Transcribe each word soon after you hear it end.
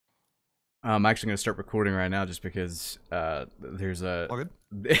I'm actually going to start recording right now just because there's a, All good.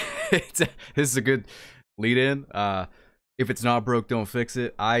 this is a good lead in. If it's not broke, don't fix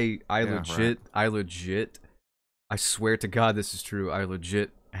it. Yeah, right. I swear to God this is true. I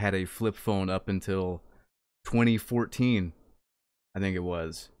legit had a flip phone up until 2014, I think it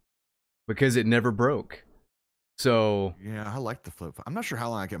was, because it never broke. So Yeah, I like the flip phone. I'm not sure how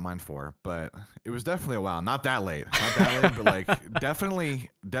long I get mine for, but it was definitely a while. Not that late. Not that late, but like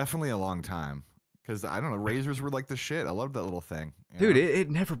definitely a long time. Because I don't know, razors were like the shit. I love that little thing. You dude, know? it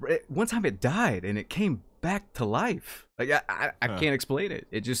never. One time it died and it came back to life. Like I Huh. can't explain it.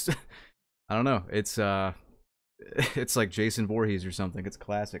 It just I don't know. It's it's like Jason Voorhees or something. It's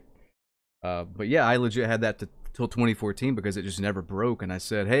classic. But yeah, I legit had that till 2014 because it just never broke, and I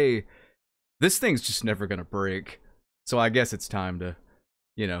said, hey, this thing's just never gonna break. So I guess it's time to,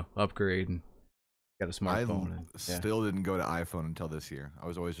 upgrade and get a smartphone. And yeah, Still didn't go to iPhone until this year. I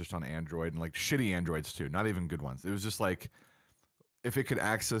was always just on Android and like shitty Androids too. Not even good ones. It was just like if it could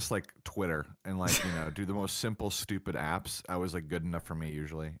access like Twitter and like do the most simple stupid apps, I was like good enough for me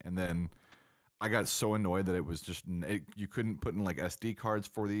usually. And then I got so annoyed that it was just you couldn't put in like SD cards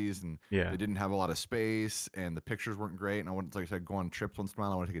for these, and yeah. they didn't have a lot of space, and the pictures weren't great. And I wanted, like I said, go on trips once in a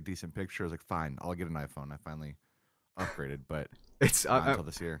while. I want to take a decent picture. I was like, fine, I'll get an iPhone. I finally upgraded, but It's not until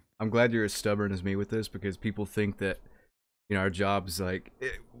this year. I'm glad you're as stubborn as me with this because people think that our jobs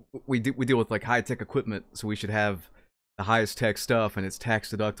we deal with like high tech equipment, so we should have the highest tech stuff and it's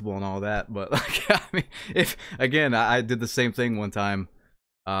tax deductible and all that. But like, I mean, if again, I did the same thing one time.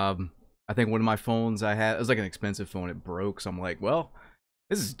 I think one of my phones I had, it was like an expensive phone. It broke, so I'm like, well,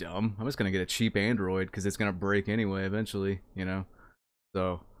 this is dumb. I'm just gonna get a cheap Android because it's gonna break anyway eventually.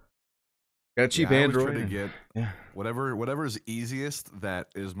 So got a cheap Yeah, I always try Android. to And, get yeah. whatever is easiest that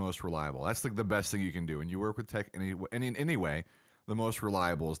is most reliable. That's like the best thing you can do. When you work with tech any way, the most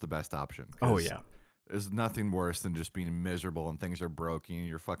reliable is the best option Oh because yeah. there's nothing worse than just being miserable and things are broken. And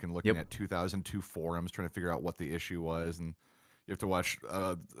you're fucking looking Yep. at 2002 forums trying to figure out what the issue was, and you have to watch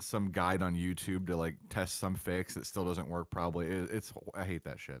some guide on YouTube to like test some fix that still doesn't work. Probably it's I hate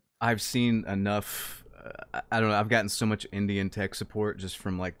that shit. I've seen enough. I don't know. I've gotten so much Indian tech support just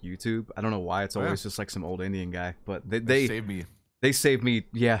from like YouTube. I don't know why it's Oh yeah, always just like some old Indian guy, but they saved me. they save me,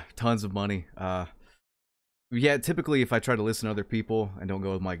 yeah, tons of money. Yeah, typically if I try to listen to other people and don't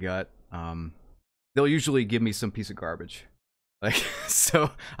go with my gut, they'll usually give me some piece of garbage. Like,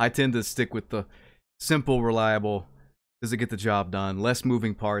 so I tend to stick with the simple, reliable. Does it get the job done? Less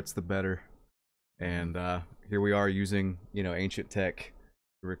moving parts, the better. And here we are using ancient tech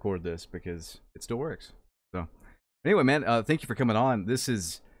to record this because it still works. So anyway, man, thank you for coming on. This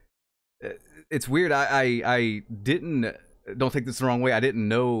is it's weird. I didn't, don't take this the wrong way. I didn't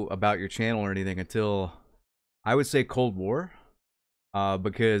know about your channel or anything until I would say Cold War,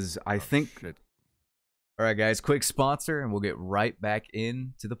 because I Oh think. shit. All right, guys, quick sponsor, and we'll get right back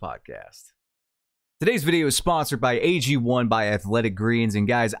into the podcast. Today's video is sponsored by AG1 by Athletic Greens. And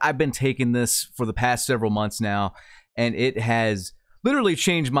guys, I've been taking this for the past several months now, and it has literally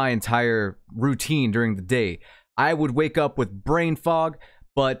changed my entire routine during the day. I would wake up with brain fog,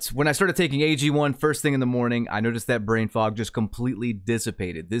 but when I started taking AG1 first thing in the morning, I noticed that brain fog just completely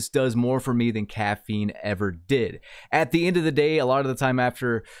dissipated. This does more for me than caffeine ever did. At the end of the day, a lot of the time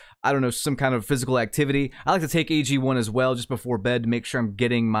after, I don't know, some kind of physical activity, I like to take AG1 as well just before bed to make sure I'm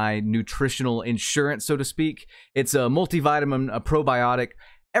getting my nutritional insurance, so to speak. It's a multivitamin, a probiotic,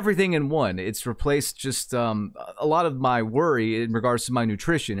 everything in one. It's replaced just a lot of my worry in regards to my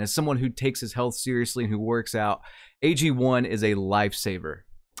nutrition. As someone who takes his health seriously and who works out, AG1 is a lifesaver.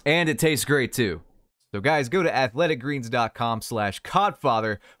 And it tastes great too. So guys, go to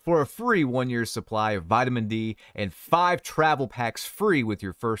athleticgreens.com/codfather for a free 1-year supply of vitamin D and 5 travel packs free with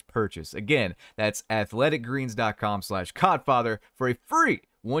your first purchase. Again, that's athleticgreens.com/codfather for a free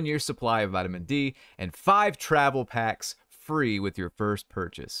 1-year supply of vitamin D and 5 travel packs free with your first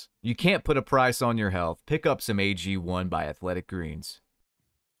purchase. You can't put a price on your health. Pick up some AG1 by Athletic Greens.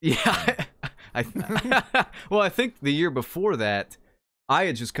 Yeah, well, I think the year before that, I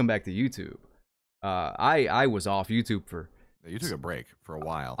had just come back to YouTube. I was off YouTube for. You took a break for a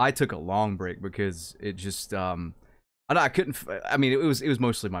while. I took a long break because it just I couldn't. I mean, it was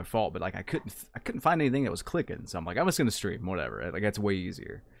mostly my fault, but like I couldn't find anything that was clicking. So I'm like, I'm just gonna stream, whatever. Like that's way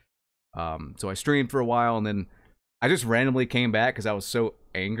easier. So I streamed for a while, and then I just randomly came back because I was so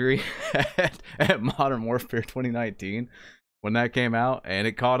angry at Modern Warfare 2019 when that came out, and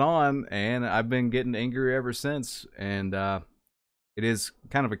it caught on, and I've been getting angry ever since. And it is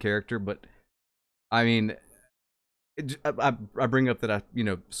kind of a character, but I mean, I bring up that I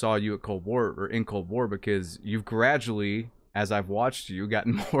saw you at Cold War or in Cold War because you've gradually as I've watched you,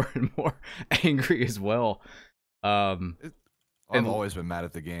 gotten more and more angry as well. Um, I've always been mad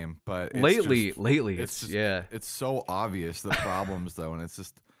at the game, but lately, it's so obvious the problems though, and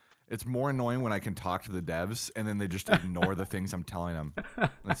it's more annoying when I can talk to the devs and then they just ignore the things I'm telling them. And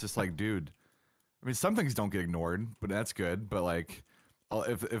it's just like, dude, I mean, some things don't get ignored, but that's good. But like,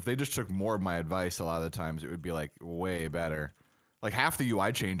 if they just took more of my advice, a lot of the times it would be like way better. Like half the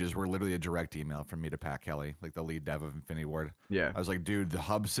UI changes were literally a direct email from me to Pat Kelly, like the lead dev of Infinity Ward. Yeah. I was like, dude, the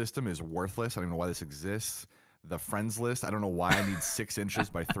hub system is worthless. I don't even know why this exists. The friends list, I don't know why I need 6 inches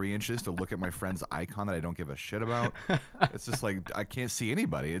by 3 inches to look at my friend's icon that I don't give a shit about. It's just like, I can't see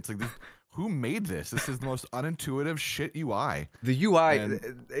anybody. It's like, who made this? This is the most unintuitive shit UI. The UI,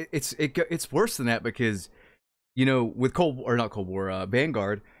 it's worse than that because, you know, with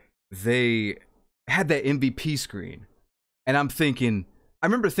Vanguard, they had that MVP screen. And I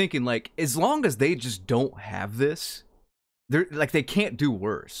remember thinking, like, as long as they just don't have this, they're like, they can't do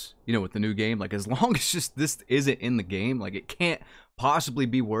worse, you know, with the new game. Like, as long as just this isn't in the game, like, it can't possibly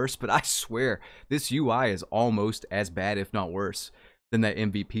be worse. But I swear, this UI is almost as bad, if not worse, than that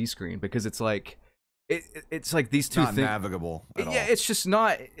MVP screen, because it's like, it's like these two things. Not navigable at all. Yeah, it's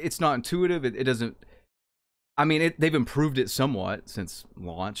not intuitive. It doesn't. I mean, they've improved it somewhat since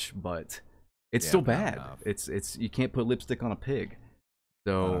launch, but it's still bad. It's you can't put lipstick on a pig.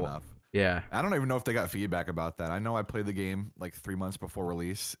 So yeah, I don't even know if they got feedback about that. I know I played the game like 3 months before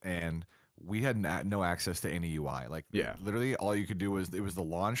release, and we had no access to any UI. Like, literally all you could do was, it was the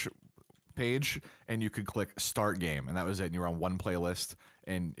launch page, and you could click start game, and that was it. And you were on one playlist,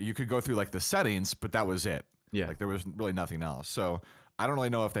 and you could go through like the settings, but that was it. Yeah, like there was really nothing else. So I don't really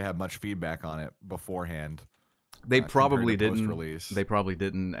know if they had much feedback on it beforehand. They probably didn't. They probably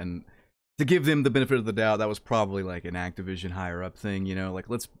didn't, and to give them the benefit of the doubt, that was probably like an Activision higher up thing, you know, like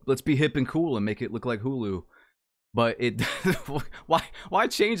let's be hip and cool and make it look like Hulu. But it why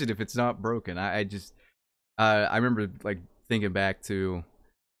change it if it's not broken? I just I remember like thinking back to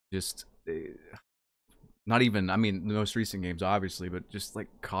just not even, I mean, the most recent games obviously, but just like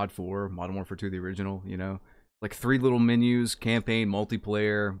COD 4, Modern Warfare 2, the original, you know, like 3 little menus: campaign,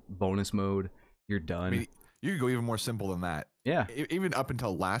 multiplayer, bonus mode. You're done. I mean, you could go even more simple than that. Yeah. Even up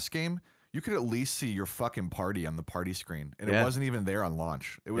until last game, you could at least see your fucking party on the party screen. And it wasn't even there on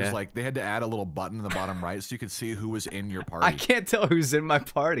launch. It was like they had to add a little button in the bottom right so you could see who was in your party. I can't tell who's in my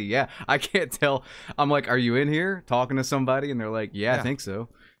party. Yeah, I can't tell. I'm like, are you in here talking to somebody? And they're like, yeah. I think so.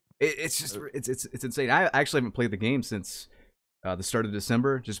 It's just, it's insane. I actually haven't played the game since the start of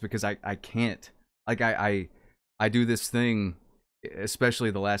December, just because I can't. Like, I do this thing,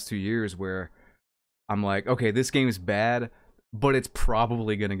 especially the last 2 years, where I'm like, okay, this game is bad, but it's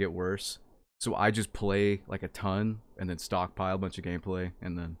probably gonna get worse. So I just play like a ton and then stockpile a bunch of gameplay,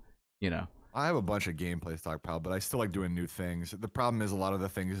 and then, you know. I have a bunch of gameplay stockpile, but I still like doing new things. The problem is a lot of the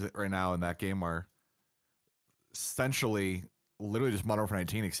things right now in that game are essentially literally just Modern Warfare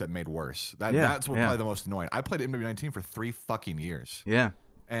 19, except made worse. That's what probably the most annoying. I played MW19 for 3 fucking years. Yeah.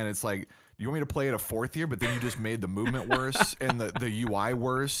 And it's like, you want me to play it a 4th year, but then you just made the movement worse and the UI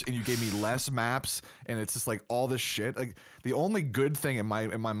worse, and you gave me less maps, and it's just like all this shit. Like, the only good thing in my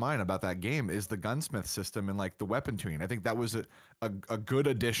mind about that game is the gunsmith system and like the weapon tuning. I think that was a good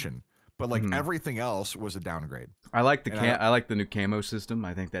addition, but like everything else was a downgrade. I like I like the new camo system.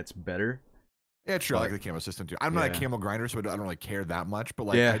 I think that's better. Yeah, true. I like the camo system too. I'm not a camo grinder, so I don't really care that much. But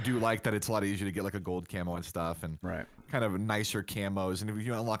like, I do like that it's a lot easier to get like a gold camo and stuff, and kind of nicer camos. And if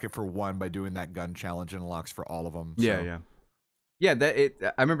you unlock it for 1 by doing that gun challenge, it unlocks for all of them. So. Yeah.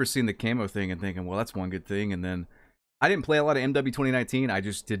 I remember seeing the camo thing and thinking, well, that's one good thing. And then I didn't play a lot of MW 2019. I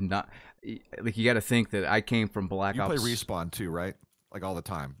just did not. Like, you got to think that I came from Black Ops. You play Respawn too, right? Like all the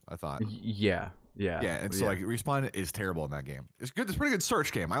time. I thought. Yeah. And so like Respawn is terrible in that game. It's good. It's a pretty good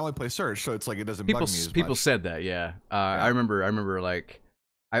search game. I only play search, so it's like it doesn't bug me as much. People said that, I remember like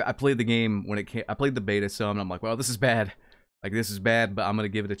I played the game when it came. I played the beta some, and I'm like, well, this is bad. Like, this is bad, but I'm gonna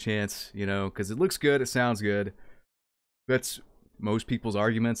give it a chance, you know, because it looks good, it sounds good. That's most people's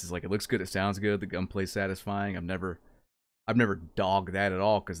arguments. Is like, it looks good, it sounds good, the gunplay's satisfying. I've never dogged that at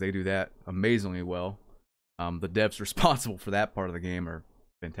all, because they do that amazingly well. The devs responsible for that part of the game are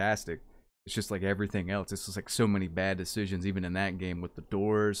fantastic. It's just like everything else. It's just like so many bad decisions, even in that game, with the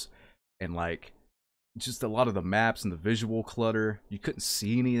doors and like just a lot of the maps and the visual clutter. You couldn't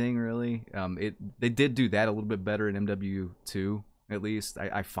see anything really. They did do that a little bit better in MW2, at least.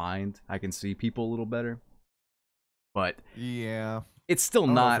 I find I can see people a little better, but yeah, it's still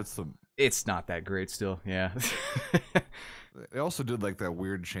not. It's not that great still. Yeah. They also did like that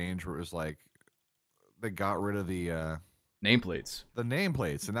weird change where it was like they got rid of the Nameplates. The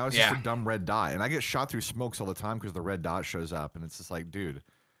nameplates, and now it's just a dumb red dot. And I get shot through smokes all the time because the red dot shows up, and it's just like, dude.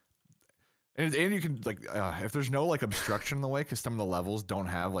 And you can like, if there's no like obstruction in the way, because some of the levels don't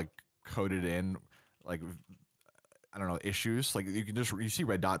have like coded in, like I don't know, issues. Like you see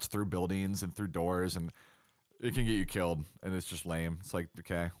red dots through buildings and through doors, and it can get you killed, and it's just lame. It's like,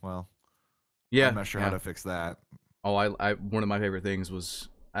 okay, well, I'm not sure how to fix that. Oh, I one of my favorite things was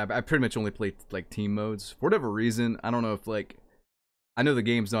I pretty much only played like team modes for whatever reason. I don't know if like I know the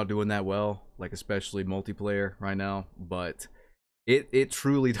game's not doing that well, like especially multiplayer right now, but it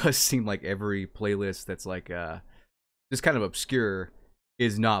truly does seem like every playlist that's like just kind of obscure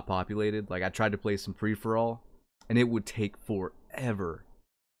is not populated. Like I tried to play some free for all, and it would take forever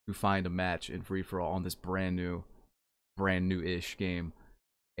to find a match in free for all on this brand new-ish game,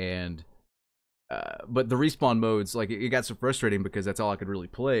 and but the respawn modes, like it got so frustrating because that's all I could really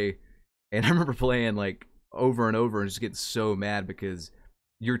play, and I remember playing like over and over and just getting so mad because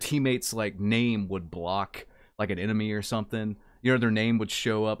your teammate's like name would block like an enemy or something. You know, their name would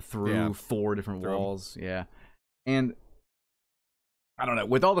show up through 4 different walls. Yeah, and I don't know.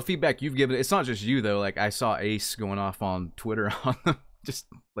 With all the feedback you've given, it's not just you though. Like I saw Ace going off on Twitter on them just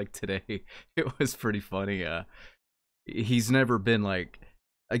like today. It was pretty funny. He's never been like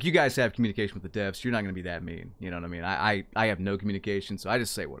you guys have communication with the devs. So you're not gonna be that mean. You know what I mean? I have no communication, so I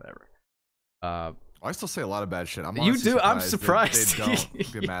just say whatever. I still say a lot of bad shit. You do? I'm surprised. They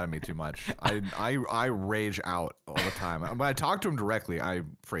don't get mad at me too much. I rage out all the time. When I talk to them directly, I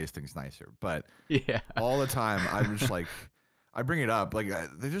phrase things nicer. But all the time, I'm just like, I bring it up. Like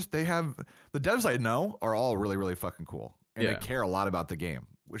they have the devs I know are all really, really fucking cool, and they care a lot about the game,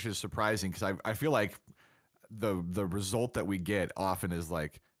 which is surprising because I feel like the result that we get often is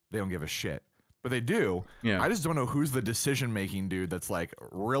like they don't give a shit. But they do. Yeah. I just don't know who's the decision-making dude that's like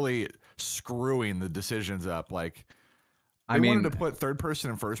really screwing the decisions up. Like, they wanted to put third person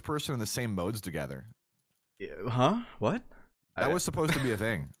and first person in the same modes together. Huh? What? That was supposed to be a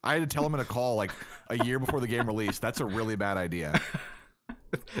thing. I had to tell them in a call like a year before the game released. That's a really bad idea.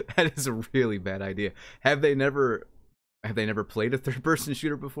 That is a really bad idea. Have they never played a third person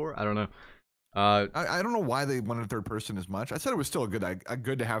shooter before? I don't know. I don't know why they wanted third person as much. I said it was still good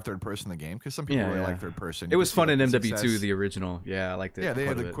to have third person in the game because some people really like third person. It was fun in MW2, the original. Yeah, I liked it. Yeah, they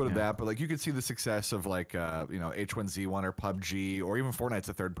had quoted that, but like you could see the success of like H1Z1 or PUBG or even Fortnite's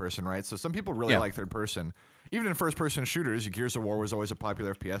a third person, right? So some people really like third person. Even in first person shooters, Gears of War was always a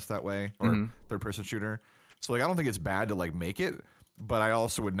popular FPS that way, or third person shooter. So like I don't think it's bad to like make it, but I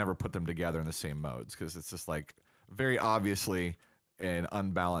also would never put them together in the same modes because it's just like very obviously an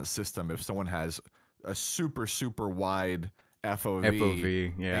unbalanced system. If someone has a super wide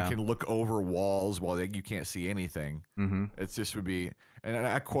FOV and can look over walls while you can't see anything, it just would be. And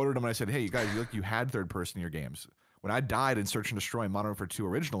I quoted him and I said, "Hey, you guys, you had third person in your games. When I died in Search and Destroy in Modern Warfare 2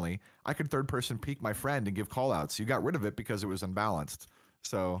 originally, I could third person peek my friend and give call outs. You got rid of it because it was unbalanced.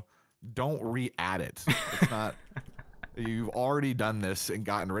 So don't re-add it. It's not." You've already done this and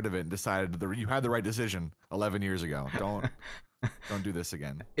gotten rid of it and decided that you had the right decision 11 years ago. Don't do this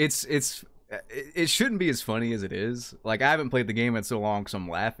again. It shouldn't be as funny as it is. Like I haven't played the game in so long, so I'm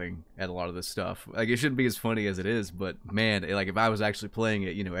laughing at a lot of this stuff. Like it shouldn't be as funny as it is, but man, like if I was actually playing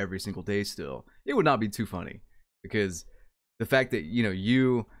it, every single day still, it would not be too funny because the fact that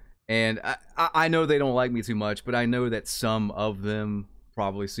you and I know they don't like me too much, but I know that some of them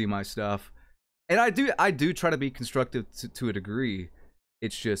probably see my stuff, and I do try to be constructive to a degree.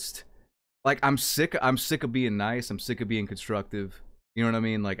 It's just. Like I'm sick of being nice. I'm sick of being constructive. You know what I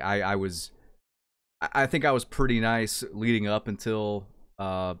mean? Like I think I was pretty nice leading up until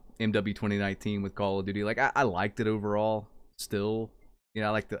MW 2019 with Call of Duty. Like I liked it overall. Still, I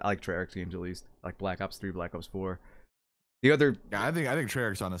like Treyarch games at least. I like Black Ops 3, Black Ops 4. The other, I think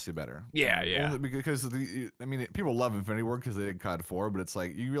Treyarch's honestly better. Yeah. Only because people love Infinity Ward because they did COD 4, but it's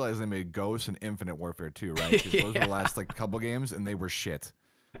like you realize they made Ghost and Infinite Warfare 2, right? Because those were the last like couple games, and they were shit.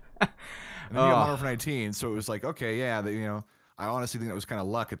 And then you got Modern Warfare 19, so it was like, okay, yeah, I honestly think that was kind of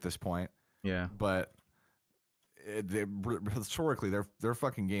luck at this point. Yeah. But historically, their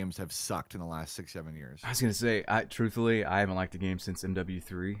fucking games have sucked in the last 6-7 years. I was gonna say, truthfully, I haven't liked a game since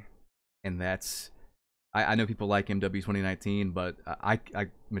MW3, and that's. I know people like MW 2019, but I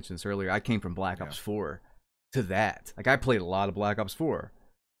mentioned this earlier. I came from Black Ops 4 to that. Like I played a lot of Black Ops 4,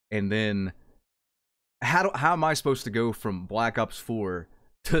 and then how am I supposed to go from Black Ops 4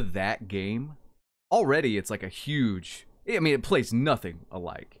 to that game? Already it's like a huge, it plays nothing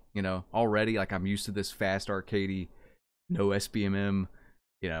alike, already. Like I'm used to this fast arcadey, no SBMM,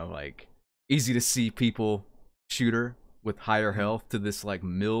 like easy to see people shooter with higher health to this like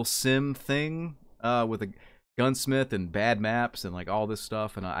mil sim thing with a gunsmith and bad maps and like all this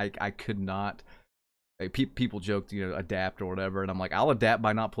stuff, and I could not. Like, people joked, you know, adapt or whatever, and I'm like, I'll adapt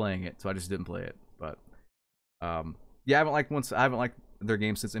by not playing it, so I just didn't play it. But yeah, I haven't liked their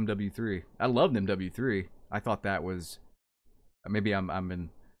game since MW3. I loved MW3. I thought that was, maybe I'm in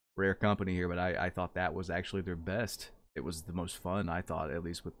rare company here, but I thought that was actually their best. It was the most fun, I thought, at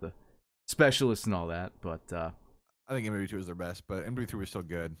least with the specialists and all that. But I think MW2 was their best, but MW3 was still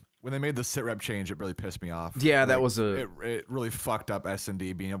good. When they made the sit rep change, it really pissed me off. yeah, Like, that was it really fucked up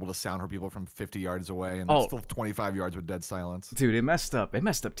S&D being able to sound for people from 50 yards away and still 25 yards with dead silence. Dude, it messed up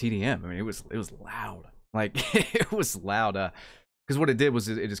TDM. I mean, it was loud. Like it was loud. Because what it did was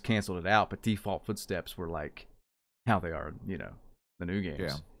it just canceled it out. But default footsteps were like how they are, you know, the new games.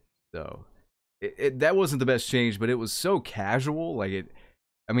 Yeah. So that wasn't the best change, but it was so casual. Like it.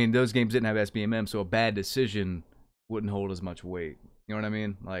 I mean, those games didn't have SBMM, so a bad decision wouldn't hold as much weight. You know what I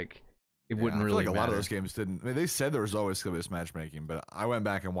mean? Like, it wouldn't really like a lot of matter. those games didn't. I mean, they said there was always going to be matchmaking, but I went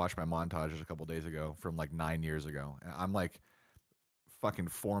back and watched my montages a couple days ago from like 9 years ago. And I'm like fucking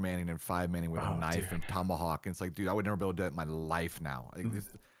 4-manning and 5-manning with a knife and tomahawk. And it's like, dude, I would never be able to do that in my life now. Like,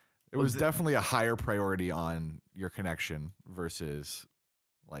 it was definitely a higher priority on your connection versus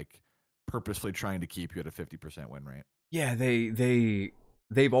like purposefully trying to keep you at a 50% win rate. Yeah,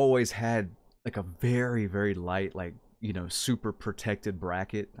 they've always had like a very, very light, like, you know, super protected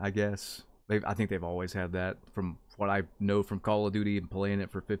bracket, I guess. I think they've always had that from what I know from Call of Duty and playing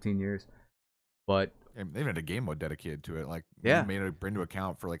it for 15 years. But they even had a game mode dedicated to it. Like, yeah, made a bring to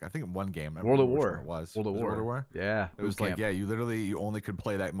account for like I think one game. World of War. It was World of War. Yeah, it was like you only could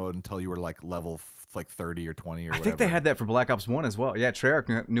play that mode until you were like level like 30 or 20 or whatever. I think they had that for Black Ops 1 as well. Yeah,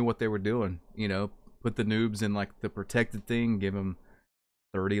 Treyarch knew what they were doing. You know, put the noobs in like the protected thing, give them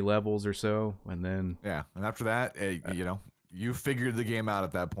 30 levels or so, and then and after that, you know, you figured the game out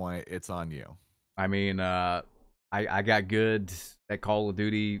at that point. It's on you. I mean, I got good at Call of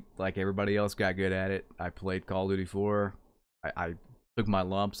Duty like everybody else got good at it. I played Call of Duty 4. I took my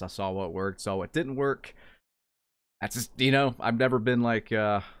lumps. I saw what worked, saw what didn't work. That's just, you know, I've never been like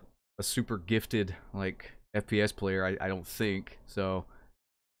a super gifted like FPS player. I don't think so.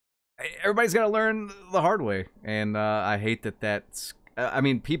 Everybody's got to learn the hard way, and I hate that. That's I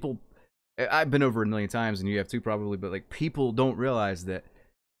mean, people. I've been over 1 million times, and you have too probably, but like people don't realize that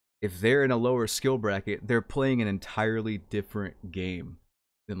if they're in a lower skill bracket, they're playing an entirely different game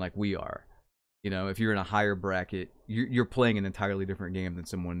than like we are. You know, if you're in a higher bracket, you're playing an entirely different game than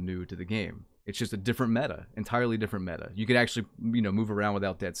someone new to the game. It's just a different meta, entirely different meta. You could actually, you know, move around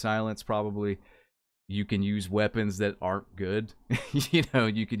without dead silence, probably. You can use weapons that aren't good. You know,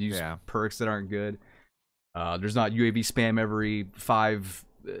 you could use perks that aren't good. There's not UAV spam every 5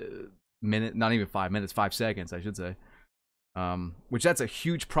 minutes, not even 5 minutes, 5 seconds, I should say. Which that's a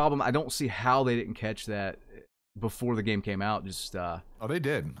huge problem. I don't see how they didn't catch that before the game came out. Just oh, they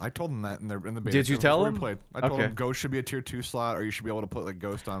did. I told them that in the beta. Did you tell them? I told them Ghost should be a tier 2 slot, or you should be able to put like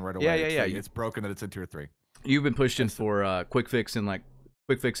Ghost on right away. Yeah. It's broken that it's in tier 3. You've been pushed in for quick fix and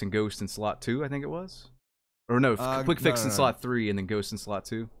Ghost in slot 2, I think it was, or no, quick fix in slot 3 and then Ghost in slot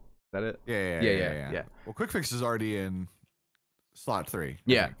 2. Is that it? Yeah. Well, quick fix is already in slot 3.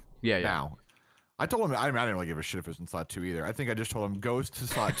 Yeah. Now, I told him I didn't really give a shit if it was in slot 2 either. I think I just told him Ghost to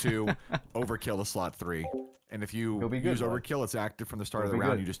slot 2, Overkill to slot 3, and if you use Overkill, it's active from the start of the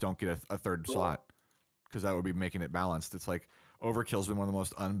round. You just don't get a third slot because that would be making it balanced. It's like Overkill's been one of the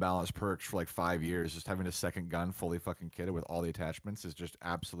most unbalanced perks for like 5 years. Just having a second gun fully fucking kitted with all the attachments is just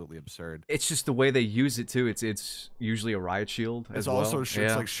absolutely absurd. It's just the way they use it too. It's usually a riot shield. It's also it's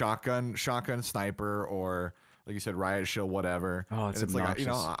like shotgun sniper, or like you said, riot shield, whatever. Oh, it's obnoxious. Like, you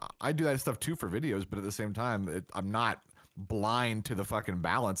know, I do that stuff too for videos, but at the same time, I'm not blind to the fucking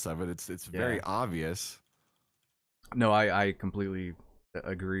balance of it. It's very obvious. No, I completely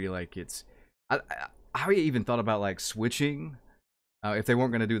agree. Like I even thought about like switching. If they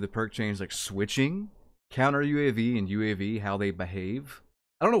weren't going to do the perk change, like switching counter UAV and UAV, how they behave.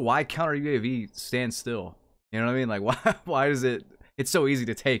 I don't know why counter UAV stands still. You know what I mean? Like, why does it? It's so easy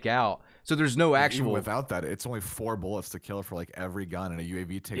to take out. So there's no actual. Even without that, it's only 4 bullets to kill for like every gun, and a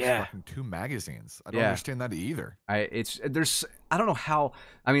UAV takes fucking 2 magazines. I don't understand that either. I don't know how.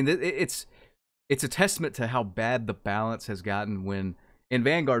 I mean, it's a testament to how bad the balance has gotten. When in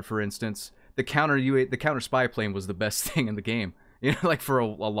Vanguard, for instance, the counter spy plane was the best thing in the game. You know, like for a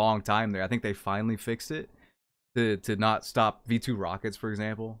long time there. I think they finally fixed it to not stop V2 rockets, for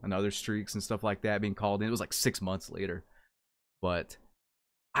example, and other streaks and stuff like that being called in. It was like 6 months later. But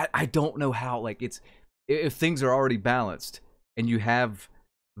I don't know how, like, if things are already balanced and you have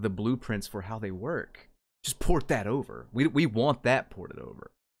the blueprints for how they work, just port that over. We want that ported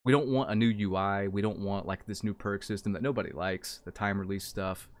over. we don't want a new UI. We don't want like this new perk system that nobody likes. The time release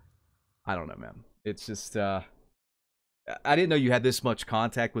stuff. I don't know, man. It's just I didn't know you had this much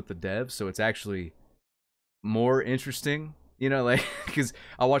contact with the devs, so it's actually more interesting. You know, like because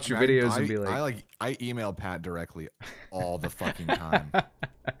I'll watch your videos and be like, I email Pat directly all the fucking time.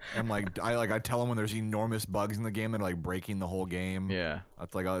 And I tell him when there's enormous bugs in the game that are like breaking the whole game. yeah.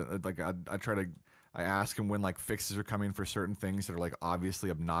 It's like I ask him when like fixes are coming for certain things that are like obviously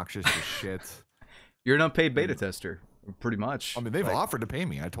obnoxious as shit. You're an unpaid beta tester, pretty much. I mean, they've offered to pay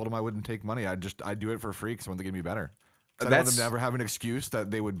me. I told them I wouldn't take money. I'd do it for free because I want to get me better. I don't want them to ever have an excuse that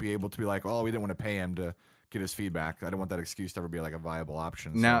they would be able to be like, oh, we didn't want to pay him to get his feedback. I don't want that excuse to ever be like a viable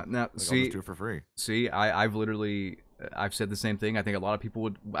option. Now, like, see, I'll just do it for free. See, I've said the same thing. I think a lot of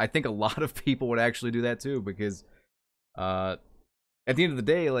people would actually do that too, because at the end of the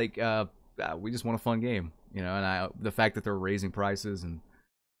day, like we just want a fun game, you know. And the fact that they're raising prices and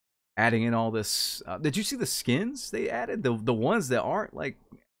adding in all this. Did you see the skins they added? The ones that aren't like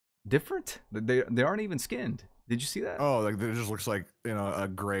different. They aren't even skinned. Did you see that? Oh, like it just looks like, you know, a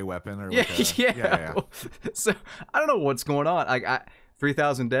gray weapon or yeah, like yeah. So I don't know what's going on. Like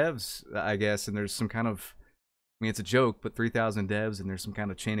 3,000 devs, I guess, and there's some kind of, I mean, it's a joke, but 3,000 devs and there's some kind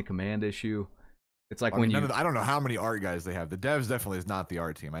of chain of command issue. It's like I don't know how many art guys they have. The devs definitely is not the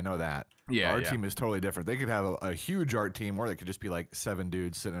art team. I know that. Yeah, the art team is totally different. They could have a huge art team, or they could just be like 7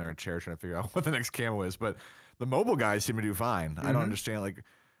 dudes sitting in a chair trying to figure out what the next camo is. But the mobile guys seem to do fine. I don't understand. Like,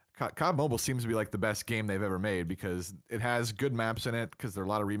 COD Mobile seems to be like the best game they've ever made because it has good maps in it, because there are a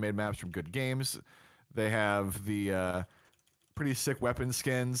lot of remade maps from good games. They have the pretty sick weapon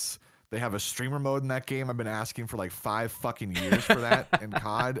skins. They have a streamer mode in that game. I've been asking for like 5 fucking years for that in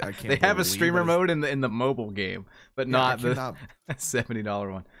COD. I can't. They have a streamer mode in the mobile game, but not the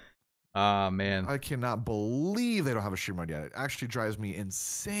 $70 one. Oh man, I cannot believe they don't have a streamer mode yet. It actually drives me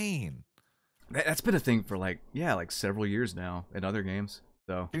insane. That's been a thing for like several years now in other games.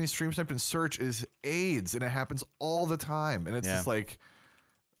 So getting stream sniped in search is AIDS, and it happens all the time. And it's just like,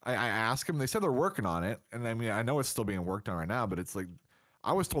 I ask them. They said they're working on it, and I mean, I know it's still being worked on right now, but it's like,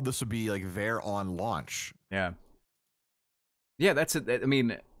 I was told this would be like there on launch. Yeah, that's it. I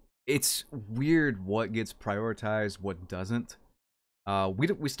mean, it's weird what gets prioritized, what doesn't. We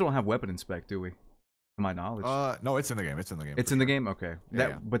still don't have weapon inspect, do we? To my knowledge. No, it's in the game. It's in the game. It's in the game. Okay.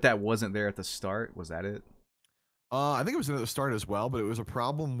 But that wasn't there at the start. Was that it? I think it was at the start as well, but it was a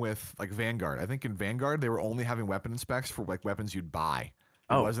problem with like Vanguard. I think in Vanguard they were only having weapon inspects for like weapons you'd buy.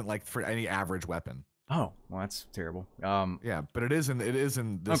 It wasn't like for any average weapon. Oh, well, that's terrible. Yeah, but it is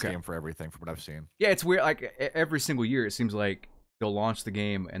in this game for everything, from what I've seen. Yeah, it's weird. Like every single year, it seems like they'll launch the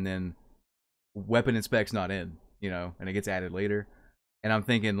game and then weapon inspect's not in, you know, and it gets added later. And I'm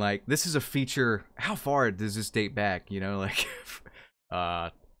thinking, like, this is a feature. How far does this date back? You know, like,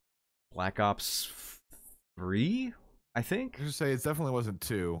 Black Ops 3, I think. I should say it definitely wasn't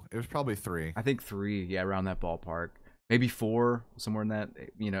 2. It was probably 3. I think 3. Yeah, around that ballpark. Maybe 4, somewhere in that.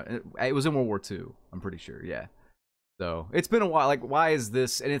 You know, it was in World War II. I'm pretty sure. Yeah. So it's been a while. Like, why is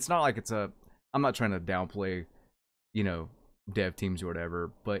this? And it's not like it's a. I'm not trying to downplay, you know, dev teams or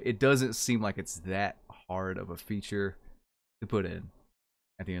whatever, but it doesn't seem like it's that hard of a feature to put in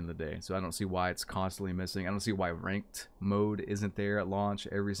at the end of the day. So I don't see why it's constantly missing. I don't see why ranked mode isn't there at launch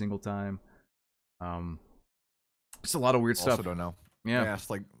every single time. Just a lot of weird stuff. Also don't know. Yeah. I asked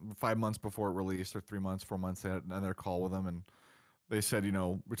like 5 months before it released, or 3 months, 4 months. They had another call with them, and they said, you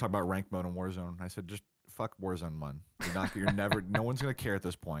know, we're talking about ranked mode in Warzone. I said, just fuck Warzone 1. You're never. No one's gonna care at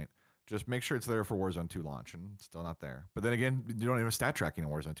this point. Just make sure it's there for Warzone 2 launch, and it's still not there. But then again, you don't even have stat tracking in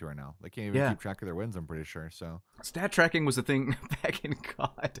Warzone 2 right now. They can't even keep track of their wins, I'm pretty sure. So stat tracking was a thing back in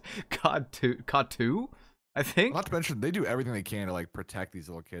COD 2, I think. Not to mention, they do everything they can to like protect these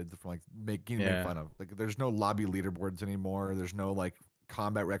little kids from like made fun of. Like, there's no lobby leaderboards anymore. There's no like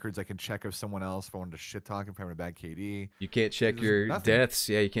combat records I can check of someone else if I wanted to shit talk if I'm having a bad KD. You can't check your deaths.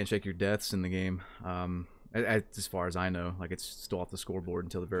 Yeah, you can't check your deaths in the game. As far as I know, like, it's still off the scoreboard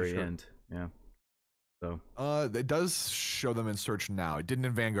until the very end. Yeah. So it does show them in search now. It didn't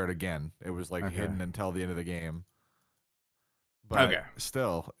in Vanguard again. It was like hidden until the end of the game. But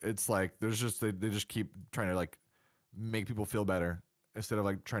still, it's like they just keep trying to like make people feel better instead of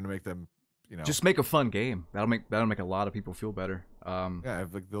like trying to make them, you know, just make a fun game. That'll make a lot of people feel better. Yeah,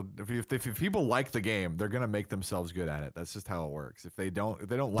 if people like the game, they're gonna make themselves good at it. That's just how it works. If they don't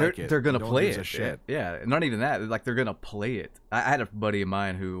like it, they're gonna play it. Shit. Yeah, not even that. Like, they're gonna play it. I had a buddy of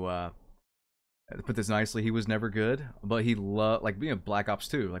mine who, to put this nicely, he was never good, but he loved, like, being Black Ops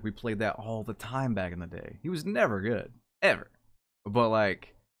 2. Like, we played that all the time back in the day. He was never good, ever, but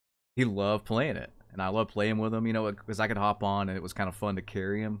like, he loved playing it. and I love playing with him, you know, because I could hop on and it was kind of fun to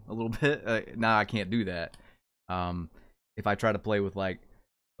carry him a little bit. Now I can't do that. If I try to play with, like,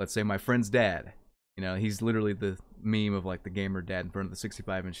 let's say my friend's dad, you know, he's literally the meme of like the gamer dad in front of the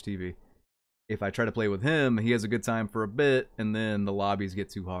 65-inch TV. If I try to play with him, he has a good time for a bit, and then the lobbies get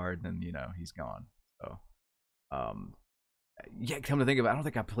too hard, and you know he's gone. So, yeah, come to think of it, I don't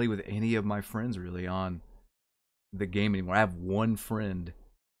think I play with any of my friends really on the game anymore. I have one friend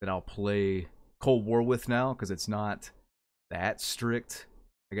that I'll play Cold War with now because it's not that strict.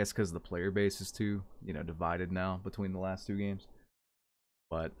 I guess because the player base is too, you know, divided now between the last 2 games.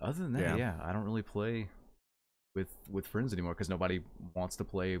 But other than that, yeah, I don't really play with friends anymore because nobody wants to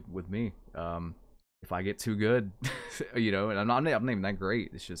play with me. If I get too good, you know, and I'm not even that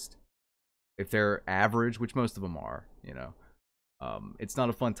great. It's just if they're average, which most of them are, you know, it's not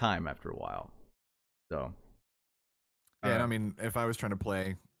a fun time after a while. So yeah, and I mean, if I was trying to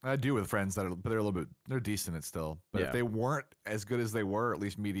play, I do with friends that they're a little bit, they're decent at still. But if they weren't as good as they were, at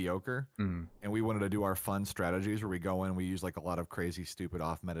least mediocre, and we wanted to do our fun strategies where we go in, we use like a lot of crazy, stupid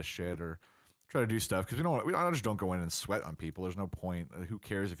off-meta shit or try to do stuff because we just don't go in and sweat on people. There's no point. Who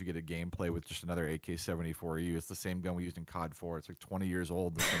cares if you get a gameplay with just another AK-74U? It's the same gun we used in COD 4. It's like 20 years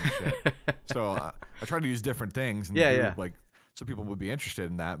old, the same shit. So I try to use different things and like so people would be interested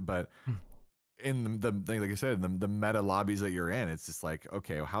in that, but. In the like I said, the meta lobbies that you're in, it's just like,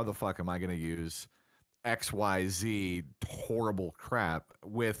 okay, well, how the fuck am I going to use XYZ horrible crap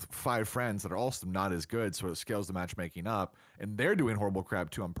with 5 friends that are also not as good, so it scales the matchmaking up, and they're doing horrible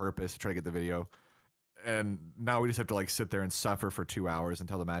crap too on purpose to try to get the video, and now we just have to like sit there and suffer for 2 hours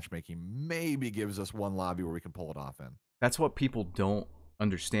until the matchmaking maybe gives us one lobby where we can pull it off in. That's what people don't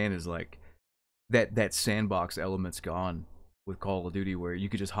understand is like that sandbox element's gone with Call of Duty, where you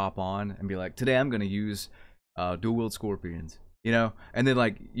could just hop on and be like, today I'm gonna use dual wield scorpions, you know, and then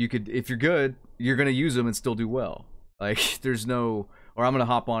like you could, if you're good, you're gonna use them and still do well. Like there's no, or I'm gonna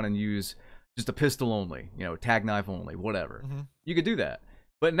hop on and use just a pistol only, you know, tag knife only, whatever. You could do that,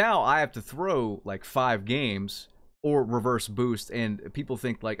 but now I have to throw like 5 games or reverse boost, and people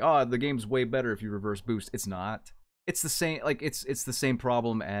think like, oh, the game's way better if you reverse boost. It's not. It's the same. Like it's the same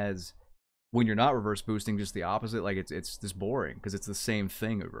problem as when you're not reverse boosting, just the opposite. Like it's just boring because it's the same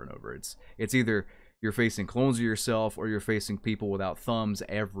thing over and over. It's either you're facing clones of yourself or you're facing people without thumbs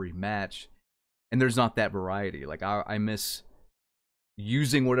every match, and there's not that variety. Like I miss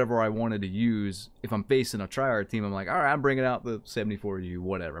using whatever I wanted to use. If I'm facing a tryhard team, I'm like, all right, I'm bringing out the 74U,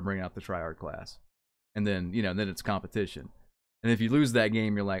 whatever. I'm bringing out the tryhard class, and then then it's competition. And if you lose that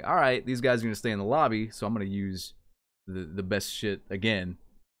game, you're like, all right, these guys are gonna stay in the lobby, so I'm gonna use the best shit again.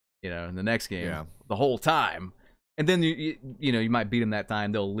 In the next game, the whole time, and then you might beat them that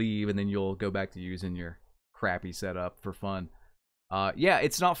time. They'll leave, and then you'll go back to using your crappy setup for fun. Yeah,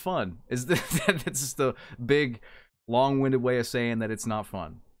 it's not fun. That's just the big, long-winded way of saying that it's not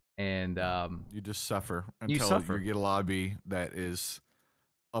fun. And you just suffer until you get a lobby that is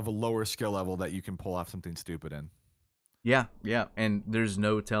of a lower skill level that you can pull off something stupid in. Yeah, and there's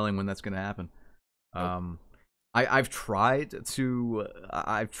no telling when that's going to happen. Nope. I've tried to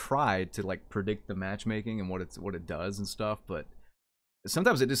like predict the matchmaking and what it does and stuff, but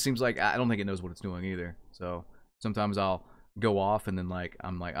sometimes it just seems like I don't think it knows what it's doing either. So sometimes I'll go off and then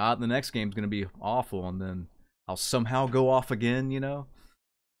I'm like, the next game's gonna be awful, and then I'll somehow go off again,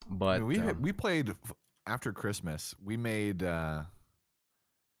 But we played after Christmas. We made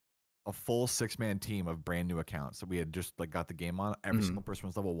a full 6-man team of brand new accounts that we had just like got the game on. Every single person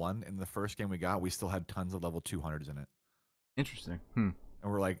was level 1. In the first game we got, we still had tons of level 200s in it. Interesting. And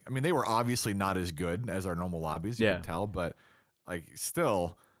we're like, I mean, they were obviously not as good as our normal lobbies, you can tell, but like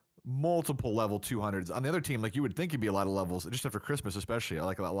still multiple level 200s. On the other team, like you would think it'd be a lot of levels just after Christmas, especially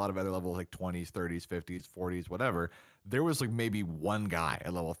like a lot of other levels like 20s, 30s, 50s, 40s, whatever. There was like maybe one guy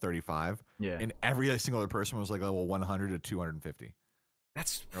at level 35. Yeah. And every single other person was like level 100 to 250.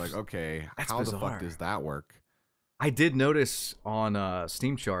 You're like, okay, how bizarre. The fuck does that work? I did notice on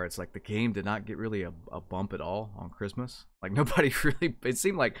Steam charts, like the game did not get really a bump at all on Christmas. Like nobody really, it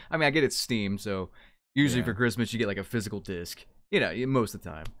seemed like, I mean, I get it's Steam, so usually for Christmas you get like a physical disc, most of the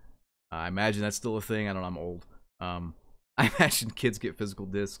time. I imagine that's still a thing. I don't know, I'm old. I imagine kids get physical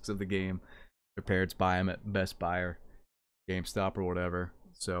discs of the game. Their parents buy them at Best Buy or GameStop or whatever.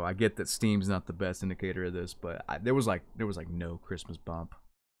 So I get that Steam's not the best indicator of this, but there was like no Christmas bump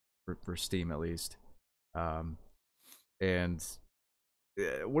for Steam at least. And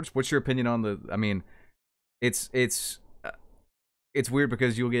what's your opinion on the? I mean, it's weird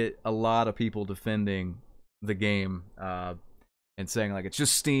because you'll get a lot of people defending the game and saying like it's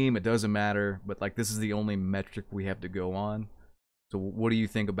just Steam, it doesn't matter, but like this is the only metric we have to go on. So what do you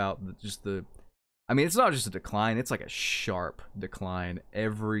think about just the? I mean, it's not just a decline, it's like a sharp decline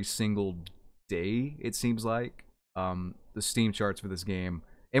every single day, it seems like. The Steam charts for this game,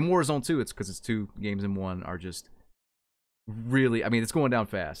 and Warzone 2, it's because it's 2 games in 1, are just really, I mean, it's going down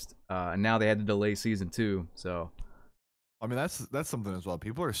fast. And now they had to delay Season 2, so... I mean, that's something as well.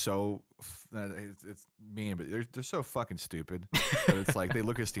 People are so it's mean, but they're so fucking stupid. But it's like they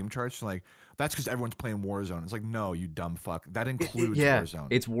look at Steam charts and like that's because everyone's playing Warzone. It's like, no, you dumb fuck. That includes Warzone.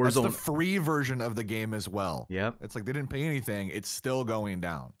 It's Warzone. That's the free version of the game as well. Yep. It's like they didn't pay anything. It's still going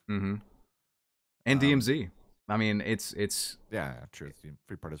down. Mm-hmm. And DMZ. I mean, it's yeah, true. It's the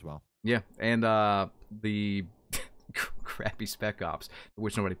free part as well. Yeah, and the crappy Spec Ops,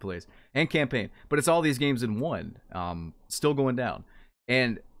 which nobody plays, and Campaign, but it's all these games in one, still going down.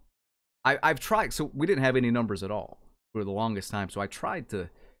 And I've tried, so we didn't have any numbers at all for the longest time, so I tried to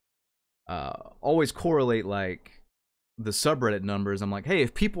always correlate like the subreddit numbers. I'm like, hey,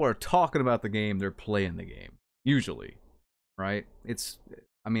 if people are talking about the game, they're playing the game, usually, right?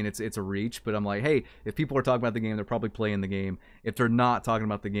 I mean, it's a reach, but I'm like, hey, if people are talking about the game, they're probably playing the game. If they're not talking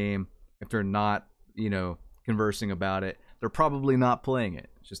about the game, if they're not, conversing about it, they're probably not playing it.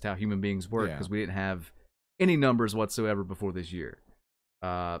 It's just how human beings work, because we didn't have any numbers whatsoever before this year.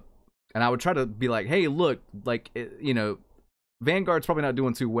 And I would try to be like, hey, look, like, Vanguard's probably not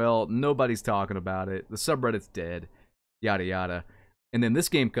doing too well. Nobody's talking about it. The subreddit's dead, yada, yada. And then this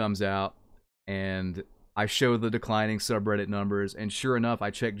game comes out, and I show the declining subreddit numbers, and sure enough, I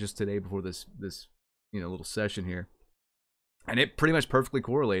checked just today before this little session here, and it pretty much perfectly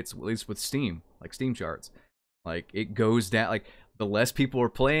correlates, at least with Steam, like Steam charts. Like, it goes down. Like, the less people are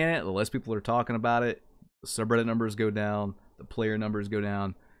playing it, the less people are talking about it, the subreddit numbers go down, the player numbers go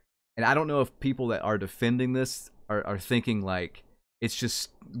down. And I don't know if people that are defending this are thinking, like, it's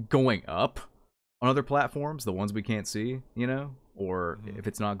just going up on other platforms, the ones we can't see, or if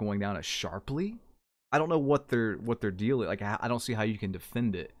it's not going down as sharply. I don't know what their deal is. Like, I don't see how you can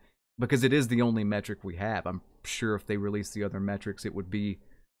defend it, because it is the only metric we have. I'm sure if they released the other metrics, it would be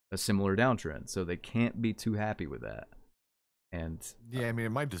a similar downtrend, so they can't be too happy with that. And yeah, I mean,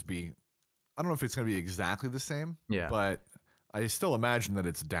 it might just be, I don't know if it's going to be exactly the same, but I still imagine that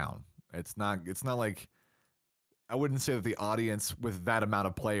it's down. It's not like, I wouldn't say that the audience with that amount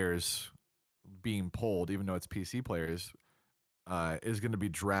of players being polled, even though it's PC players, is going to be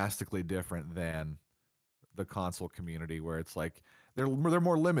drastically different than the console community, where it's like they're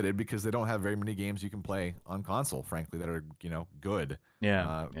more limited because they don't have very many games you can play on console, frankly, that are good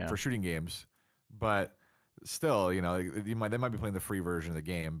for shooting games. But still, they might be playing the free version of the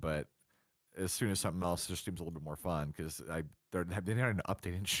game, but as soon as something else just seems a little bit more fun, because they're not even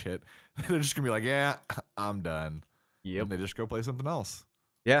updating shit, they're just gonna be like, yeah, I'm done. Yep. And they just go play something else.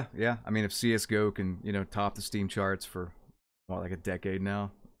 Yeah. I mean, if CS:GO can top the Steam charts for like a decade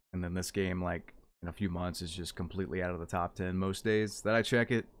now, and then this game, like, in a few months, is just completely out of the top 10 most days that I check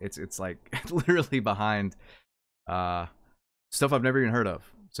it. It's like literally behind stuff I've never even heard of.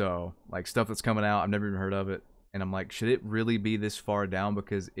 So, like, stuff that's coming out, I've never even heard of it. And I'm like, should it really be this far down?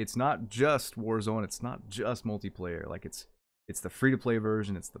 Because it's not just Warzone, it's not just multiplayer. Like, it's the free-to-play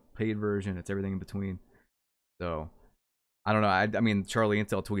version, it's the paid version, it's everything in between. So, I don't know. I mean, Charlie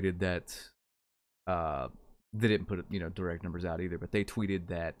Intel tweeted that they didn't put direct numbers out either, but they tweeted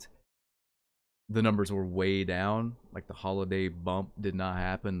that the numbers were way down. Like, the holiday bump did not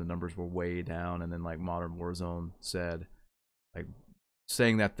happen. The numbers were way down. And then, like, Modern Warzone said, like,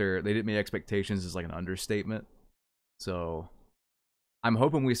 saying that they didn't meet expectations is like an understatement. So I'm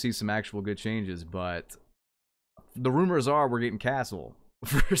hoping we see some actual good changes, but the rumors are we're getting Castle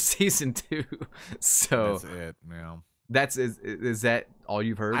for Season 2. So that's it, man. Is that all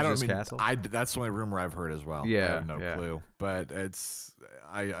you've heard? Just Castle? That's the only rumor I've heard as well. Yeah, I have no clue, but it's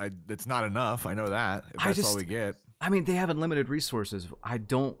not enough. I know that. If that's all we get. I mean, they have unlimited resources. I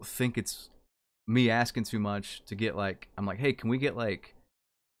don't think it's me asking too much to get, like, I'm like, hey, can we get like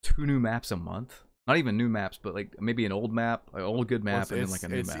 2 new maps a month? Not even new maps, but like maybe an old map, an old good map, and then like a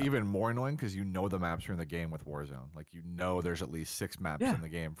new map. It's even more annoying because the maps are in the game with Warzone. Like, there's at least 6 maps in the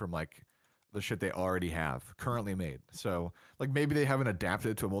game from like the shit they already have currently made. So like, maybe they haven't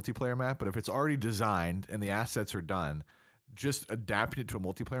adapted it to a multiplayer map, but if it's already designed and the assets are done, just adapting it to a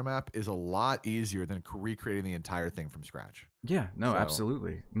multiplayer map is a lot easier than recreating the entire thing from scratch. Yeah, no,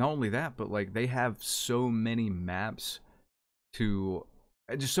 absolutely. Not only that, but like, they have so many maps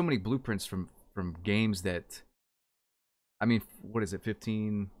just so many blueprints from games that, I mean, what is it,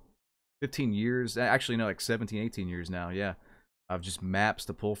 15 years? Actually, no, like 17, 18 years now, yeah, of just maps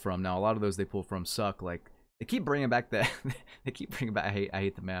to pull from. Now, a lot of those they pull from suck. Like, they keep bringing back I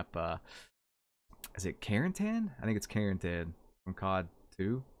hate the map. Is it Carentan? I think it's Carentan from COD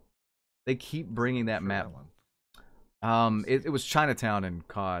 2. They keep bringing that Sure, map. that one. It was Chinatown in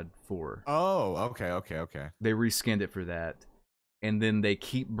COD 4. Oh, okay. They reskinned it for that, and then they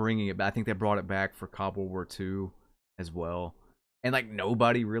keep bringing it back. I think they brought it back for COD World War II as well, and like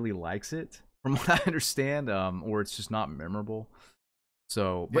nobody really likes it, from what I understand, or it's just not memorable.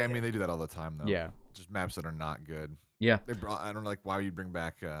 So, Yeah, but I mean they do that all the time though. yeah, Just maps that are not good. yeah, They brought. I don't know, like why you bring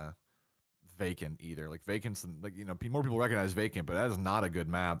back Vacant either. Like Vacant's like more people recognize Vacant, but that is not a good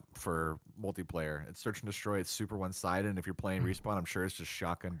map for multiplayer. It's search and destroy. It's super one sided, and if you're playing respawn, I'm sure it's just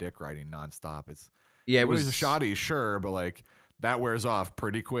shotgun dick riding nonstop. yeah. You It want to use a was. shoddy, sure, but like that wears off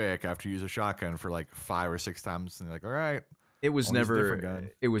pretty quick after you use a shotgun for like 5 or 6 times, and you're like, all right, It was I'll use a different never. gun.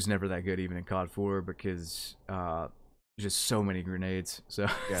 It was never that good, even in COD 4, because just so many grenades. So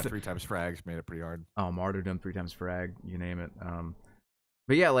Yeah, 3 times frags made it pretty hard. oh, martyrdom, 3 times frag, you name it.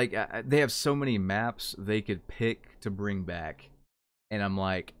 But yeah, like they have so many maps they could pick to bring back, and I'm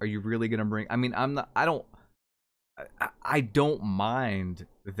like, are you really gonna bring? I mean, I'm not. I don't. I don't mind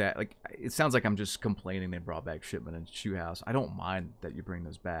that. Like, it sounds like I'm just complaining they brought back Shipment and Shoe House. I don't mind that you bring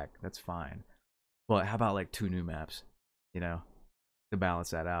those back. That's fine. But how about like 2 new maps? You know, to balance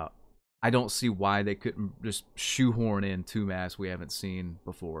that out. I don't see why they couldn't just shoehorn in 2 maps we haven't seen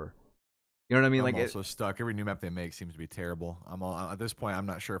before. You know what I mean? I'm Like, also stuck. Every new map they make seems to be terrible. At this point. I'm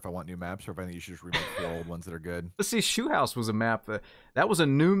not sure if I want new maps or if I think you should just remake 4 old ones that are good. let's see, Shoe House was a map that was a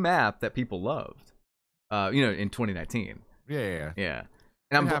new map that people loved. In 2019. Yeah. Yeah, It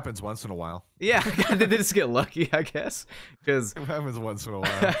and happens once in a while. yeah, they just get lucky, I guess, because It happens once in a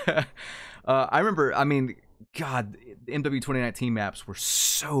while. I remember. I mean, God, the MW 2019 maps were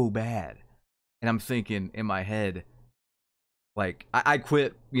so bad, and I'm thinking in my head, like, I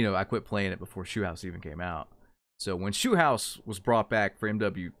quit. I quit playing it before Shoe House even came out. So when Shoe House was brought back for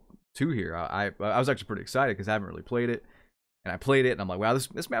MW2 here, I was actually pretty excited because I haven't really played it, and I played it, and I'm like, wow,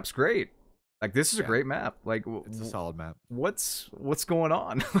 this map's great. Like, this is a great map. Like, It's a solid map. what's going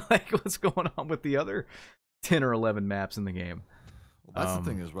on? Like, what's going on with the other 10 or 11 maps in the game? Well, that's the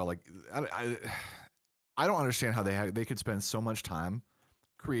thing as well. Like, I don't understand how they could spend so much time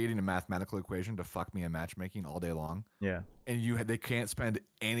creating a mathematical equation to fuck me in matchmaking all day long, Yeah. and they can't spend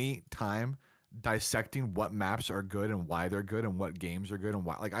any time dissecting what maps are good and why they're good and what games are good and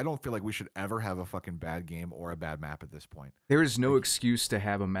why. Like, I don't feel like we should ever have a fucking bad game or a bad map at this point. There is no excuse to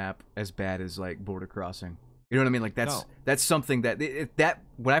have a map as bad as like Border Crossing. You know what I mean? Like, No. that's something that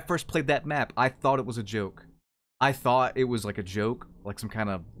when I first played that map, I thought it was a joke. I thought it was like a joke, like some kind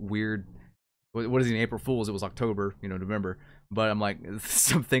of weird. What is it? April Fools? It was October, November. But I'm like,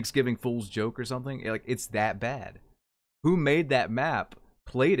 some Thanksgiving Fool's joke or something. Like, it's that bad. Who made that map?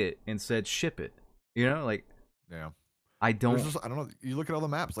 Played it and said ship it. Like, Yeah. I don't. I don't know. You look at all the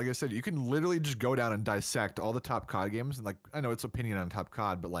maps. Like I said, you can literally just go down and dissect all the top COD games. And like, I know it's opinion on top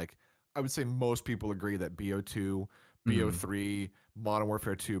COD, but like, I would say most people agree that BO2, BO3, Modern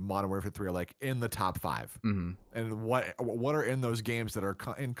Warfare 2, Modern Warfare 3 are like in the top 5. Mm-hmm. And what are in those games that are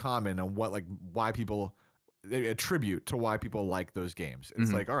in common, and why people they attribute to why people like those games.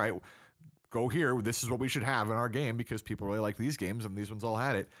 It's like, all right, go here. This is what we should have in our game because people really like these games, and these ones all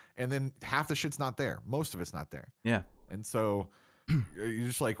had it. And then half the shit's not there. Most of it's not there. Yeah. And so you're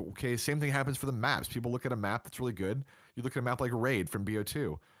just like, okay, same thing happens for the maps. People look at a map that's really good. You look at a map like Raid from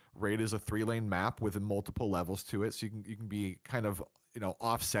BO2. Raid is a 3-lane map with multiple levels to it, so you can be kind of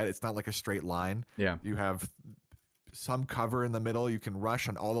offset. It's not like a straight line. Yeah. You have some cover in the middle. You can rush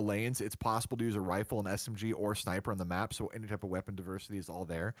on all the lanes. It's possible to use a rifle, an SMG, or sniper on the map, so any type of weapon diversity is all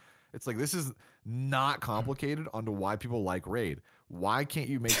there. It's like, this is not complicated onto why people like Raid. Why can't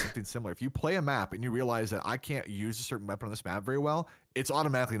you make something similar? If you play a map and you realize that I can't use a certain weapon on this map very well, it's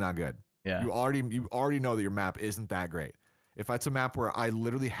automatically not good. Yeah. You already know that your map isn't that great. If it's a map where I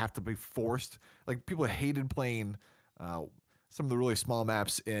literally have to be forced, like people hated playing some of the really small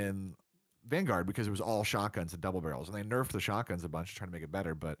maps in Vanguard because it was all shotguns and double barrels, and they nerfed the shotguns a bunch trying to make it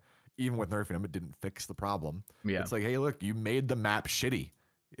better, but even with nerfing them, it didn't fix the problem. Yeah. It's like, hey, look, you made the map shitty.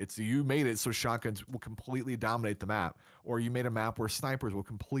 You made it so shotguns will completely dominate the map, or you made a map where snipers will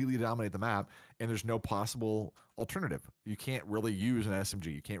completely dominate the map, and there's no possible alternative. You can't really use an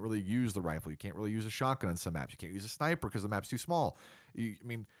SMG. You can't really use the rifle. You can't really use a shotgun on some maps. You can't use a sniper because the map's too small.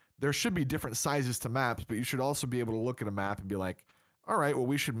 There should be different sizes to maps, but you should also be able to look at a map and be like, all right, well,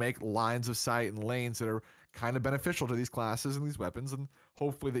 we should make lines of sight and lanes that are kind of beneficial to these classes and these weapons, and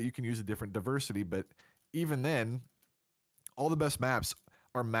hopefully that you can use a different diversity. But even then, all the best maps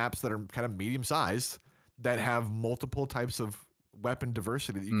are maps that are kind of medium sized that have multiple types of weapon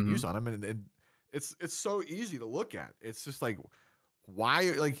diversity that you can use on them, and it's so easy to look at. It's just like,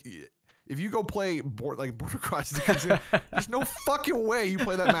 why, like, If you go play Border Crossing, there's no fucking way you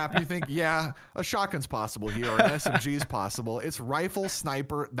play that map and you think, yeah, a shotgun's possible here or an SMG is possible. It's rifle,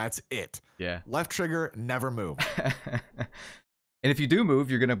 sniper, that's it. Yeah. Left trigger, never move. And if you do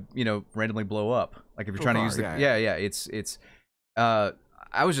move, you're gonna, you know, randomly blow up. Like if you're trying to use the yeah. It's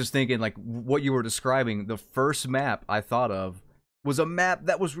I was just thinking, like, what you were describing, the first map I thought of was a map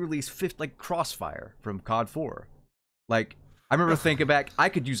that was released like Crossfire from COD 4. Like, I remember thinking back, I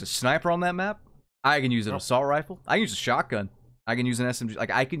could use a sniper on that map. I can use an assault rifle. I can use a shotgun. I can use an SMG.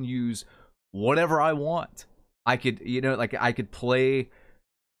 Like, I can use whatever I want. I could, you know, like, I could play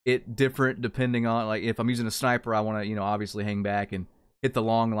it different depending on, like, if I'm using a sniper, I want to, you know, obviously hang back and hit the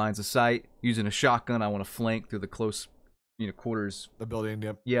long lines of sight. Using a shotgun, I want to flank through the close, you know, quarters. The building,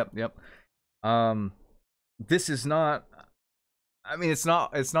 Yep. This is not, I mean, it's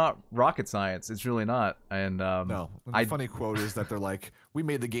not rocket science. It's really not. And no, the funny quote is that they're like, we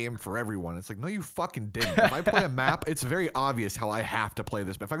made the game for everyone. It's like, no, you fucking didn't. If I play a map, it's very obvious how I have to play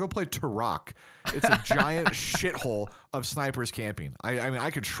this. But if I go play Turok, it's a giant shithole of snipers camping. I mean, I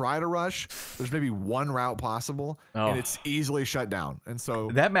could try to rush. There's maybe one route possible, and it's easily shut down. And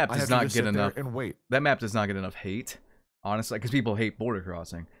so that map does not get enough. And wait, that map does not get enough hate, honestly, because people hate Border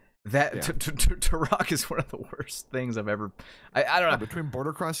Crossing. That Turok is one of the worst things I've ever. I don't know. Between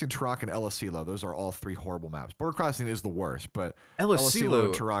Border Crossing, Turok, and El Asilo, those are all three horrible maps. Border Crossing is the worst, but El Asilo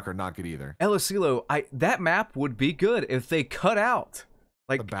and Turok are not good either. El Asilo, that map would be good if they cut out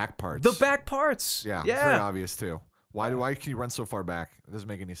like the back parts. The back parts. Yeah, it's very obvious too. Why can you run so far back? It doesn't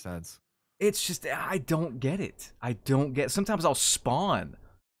make any sense. It's just I don't get it. I don't get. Sometimes I'll spawn.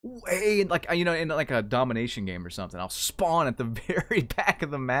 Way in, like, you know, in like a domination game or something, I'll spawn at the very back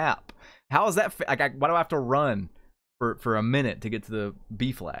of the map. How is that? Like, why do I have to run for a minute to get to the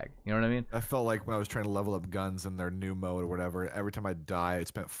B flag? You know what I mean? I felt like when I was trying to level up guns in their new mode or whatever, every time I die, I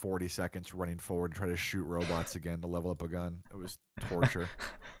spent 40 seconds running forward to try to shoot robots again to level up a gun. It was torture.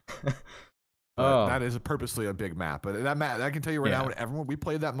 That is purposely a big map. But that map, I can tell you right now, when everyone we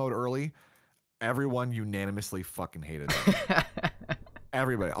played that mode early, everyone unanimously fucking hated it.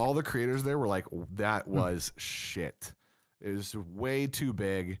 Everybody, all the creators there were like, that was shit. It was way too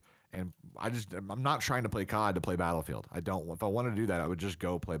big, and I'm not trying to play COD to play Battlefield. I don't. If I wanted to do that, I would just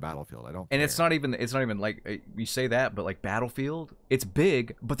go play Battlefield. I don't. And care. it's not even like you say that, but like Battlefield, it's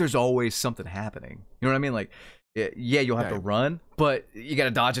big, but there's always something happening. You know what I mean? Like, yeah, you'll have to run, but you got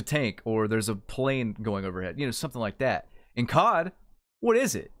to dodge a tank, or there's a plane going overhead. You know, something like that. In COD, what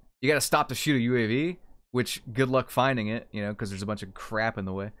is it? You got to stop to shoot a UAV. Which, good luck finding it, you know, because there's a bunch of crap in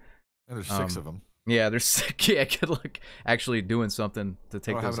the way. And there's 6 of them. Yeah, there's good luck actually doing something to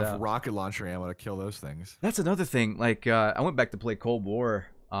take those out. Have enough rocket launcher ammo to kill those things. That's another thing. Like, I went back to play Cold War.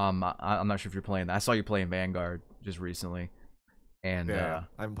 I'm not sure if you're playing that. I saw you playing Vanguard just recently. And I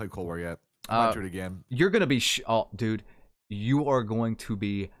haven't played Cold War yet. I might do it again. You're gonna be, dude. You are going to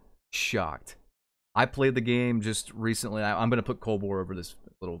be shocked. I played the game just recently. I'm gonna put Cold War over this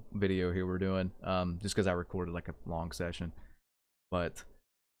little video here we're doing, just because I recorded like a long session. But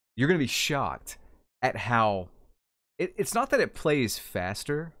you're gonna be shocked at how it's not that it plays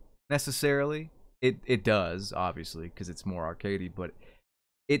faster necessarily. It does, obviously, because it's more arcadey, but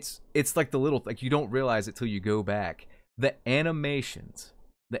it's like the little, like, you don't realize it till you go back. The animations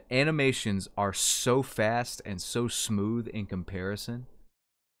are so fast and so smooth in comparison.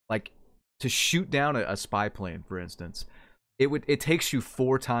 Like, to shoot down a spy plane, for instance, it takes you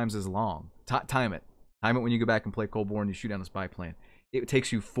 4 times as long. Time it when you go back and play Cold War and you shoot down a spy plane. It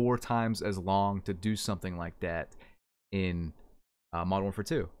takes you 4 times as long to do something like that in Modern Warfare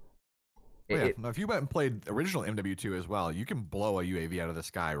 2. Now, if you went and played original MW2 as well, you can blow a UAV out of the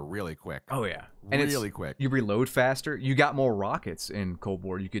sky really quick. Oh yeah, and really quick. You reload faster. You got more rockets in Cold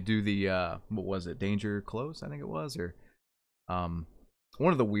War. You could do the what was it, Danger Close, I think it was, or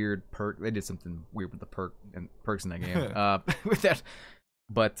one of the weird they did something weird with the perks in that game. With that,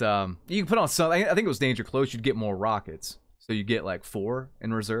 but you can put on some. I think it was Danger Close. You'd get more rockets, so you get like 4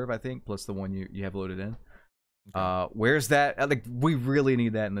 in reserve, I think, plus the one you have loaded in. Where's that? Like, we really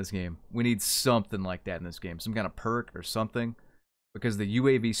need that in this game. We need something like that in this game, some kind of perk or something, because the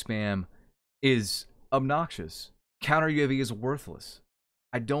UAV spam is obnoxious. Counter UAV is worthless.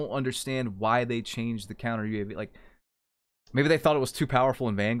 I don't understand why they changed the counter UAV. Like, maybe they thought it was too powerful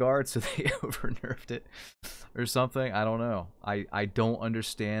in Vanguard, so they over nerfed it or something. I don't know. I don't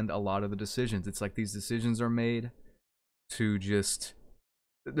understand a lot of the decisions. It's like these decisions are made to just.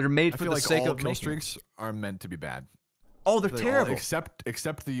 They're made for the sake of kill streaks are meant to be bad. Oh, they're terrible. Except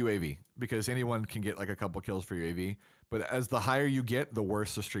the UAV, because anyone can get like a couple kills for UAV. But as the higher you get, the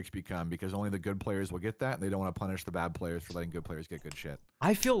worse the streaks become, because only the good players will get that, and they don't want to punish the bad players for letting good players get good shit.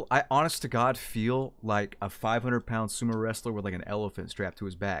 I honest to God feel like a 500-pound sumo wrestler with like an elephant strapped to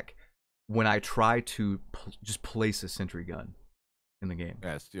his back when I try to just place a sentry gun in the game.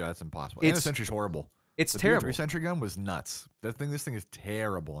 Yeah, that's impossible. And the sentry's horrible. It's the terrible. The sentry gun was nuts. This thing is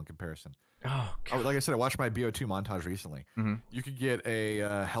terrible in comparison. Oh, God. Like I said, I watched my BO2 montage recently. You could get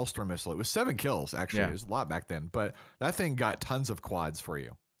a Hellstorm missile. It was 7 kills, actually. Yeah. It was a lot back then. But that thing got tons of quads for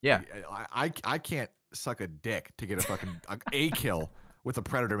you. Yeah. I can't suck a dick to get a fucking a kill with a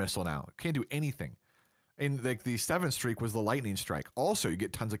Predator missile now. Can't do anything. And like the 7th streak was the lightning strike. Also, you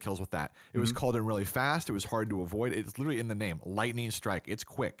get tons of kills with that. It was called in really fast. It was hard to avoid. It's literally in the name, lightning strike. It's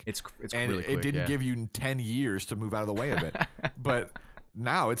quick. It's and really quick, it didn't give you 10 years to move out of the way of it. But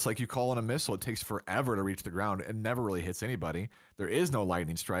now it's like you call in a missile. It takes forever to reach the ground. It never really hits anybody. There is no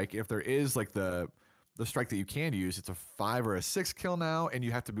lightning strike. If there is like the strike that you can use, it's a 5 or a 6 kill now, and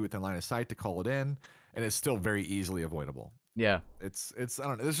you have to be within line of sight to call it in, and it's still very easily avoidable. Yeah. It's I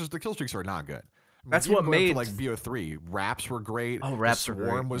don't know. It's just the kill streaks are not good. I mean, That's what made like BO3. Raps were great. Oh, Raps the were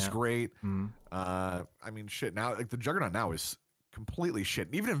Swarm great. was great. Mm-hmm. I mean, shit. Now, like the Juggernaut now is completely shit.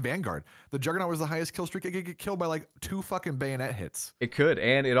 Even in Vanguard, the Juggernaut was the highest kill streak. It could get killed by like 2 fucking bayonet hits. It could,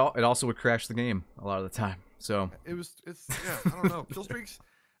 and it also would crash the game a lot of the time. So it's yeah. I don't know. Kill streaks.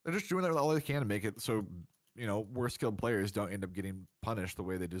 They're just doing all they can to make it so, you know, worse skilled players don't end up getting punished the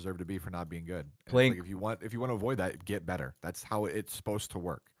way they deserve to be for not being good. Like if you want to avoid that, get better. That's how it's supposed to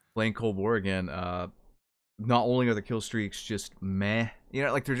work. Playing Cold War again, not only are the kill streaks just meh, you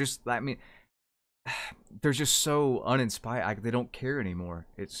know, like they're just, I mean, they're just so uninspired. They don't care anymore.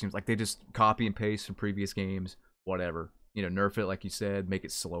 It seems like they just copy and paste from previous games, whatever. You know, nerf it like you said, make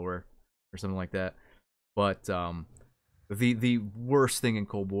it slower or something like that. But the worst thing in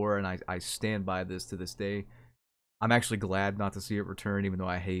Cold War, and I stand by this to this day, I'm actually glad not to see it return, even though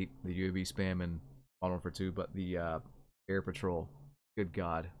I hate the UAV spam in Modern Warfare 2, but the air patrol, good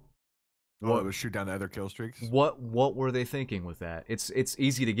God. Oh, it would shoot down the other kill streaks? What were they thinking with that? It's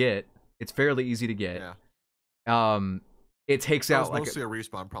easy to get. It's fairly easy to get. Yeah. It takes that out was like mostly a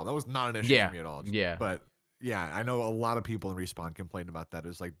respawn problem. That was not an issue for me at all. Yeah. But yeah, I know a lot of people in respawn complained about that.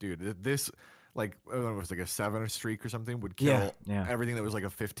 It's like, dude, this like it was like a 7 streak or something would kill everything that was like a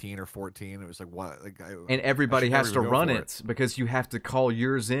 15 or 14. It was like what and everybody has to run it because you have to call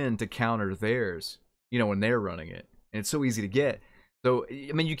yours in to counter theirs, you know, when they're running it. And it's so easy to get. So,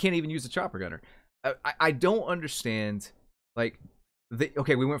 I mean, you can't even use a chopper gunner. I don't understand, like,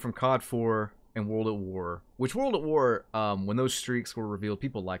 okay, we went from COD 4 and World at War, which World at War, when those streaks were revealed,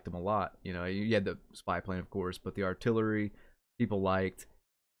 people liked them a lot. You know, you had the spy plane, of course, but the artillery, people liked,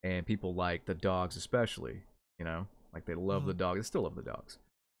 and people liked the dogs especially, you know? Like, they love the dogs. They still love the dogs.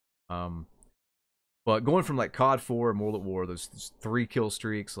 But going from, like, COD 4 and World at War, those 3 kill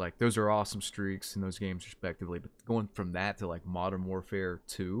streaks, like, those are awesome streaks in those games, respectively. But going from that to, like, Modern Warfare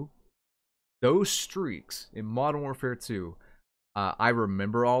 2, those streaks in Modern Warfare 2, I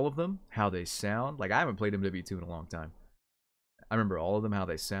remember all of them, how they sound. Like, I haven't played MW2 in a long time. I remember all of them, how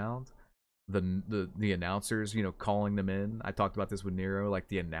they sound. The announcers, you know, calling them in. I talked about this with Nero, like,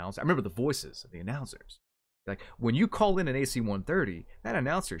 the announcer. I remember the voices of the announcers. Like, when you call in an AC-130, that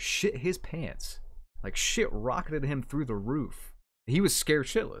announcer shit his pants. Like, shit rocketed him through the roof. He was scared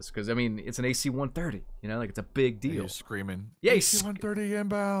shitless because, I mean, it's an AC-130. You know, like, it's a big deal. He's screaming. Yeah, AC-130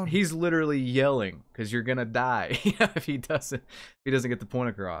 inbound. He's literally yelling because you're gonna die if he doesn't get the point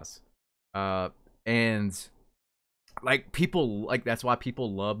across. And like people, like that's why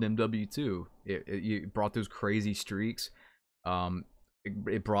people loved MW2. It brought those crazy streaks.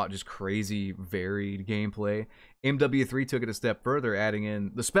 It brought just crazy, varied gameplay. MW3 took it a step further, adding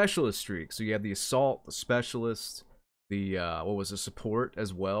in the specialist streak. So you have the assault, the specialist, the what was the support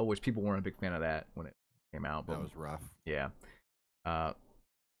as well, which people weren't a big fan of that when it came out. But that was rough. Yeah.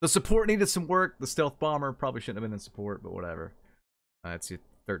 The support needed some work. The stealth bomber probably shouldn't have been in support, but whatever. It's a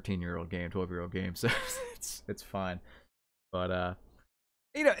 13-year-old game, 12-year-old game, so it's fine. But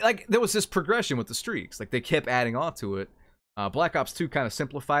you know, like there was this progression with the streaks. Like they kept adding on to it. Black Ops 2 kind of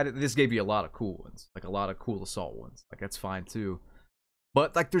simplified it. This gave you a lot of cool ones, like a lot of cool assault ones. Like that's fine too.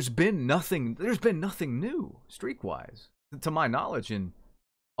 But like there's been nothing new streak-wise, to my knowledge, in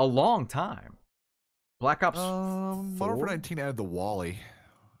a long time. Black Ops 4? Modern Warfare 19 added the Wally.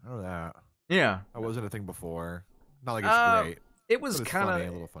 I know that. Yeah. That wasn't a thing before. Not like it's great. It was kind of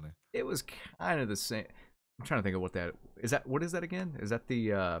a little funny. It was kind of the same. I'm trying to think of what that is. What is that again? Is that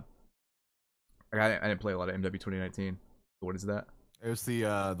the I didn't play a lot of MW 2019. What is that? It was the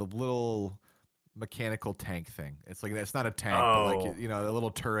little mechanical tank thing. It's like it's not a tank, but Oh, like a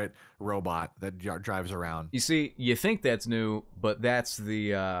little turret robot that drives around. you see, you think that's new, but that's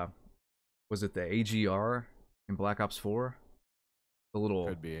the was it the AGR in Black Ops 4? The little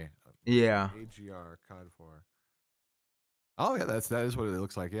Could be. yeah. AGR COD 4. Oh yeah, that is what it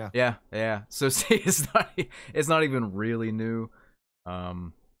looks like. Yeah. Yeah. So see, it's not even really new.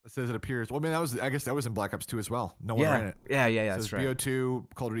 It says it appears. Well, I mean, I guess that was in Black Ops 2 as well. No one Yeah, ran it. yeah. It says That's right.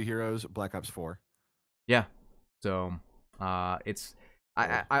 BO2, Call of Duty Heroes, Black Ops 4. Yeah. So, it's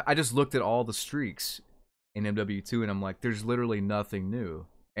I just looked at all the streaks in MW2 and I'm like, there's literally nothing new.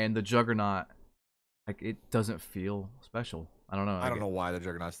 And the Juggernaut, like, it doesn't feel special. I don't know. I don't know why the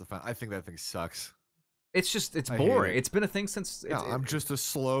Juggernaut's the fan. I think that thing sucks. It's I hate boring. it. It's been a thing since. Yeah, I'm just a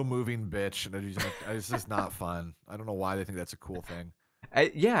slow moving bitch, and it's just not fun. I don't know why they think that's a cool thing.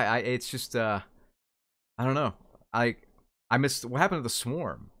 It's just I don't know. I missed what happened to the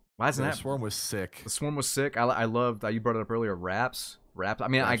Swarm. Why isn't that? The Swarm was sick. The Swarm was sick. I loved. You brought it up earlier. Raps. I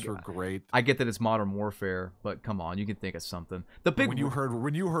mean, Raps were great. I get that it's Modern Warfare, but come on, you can think of something. The big when you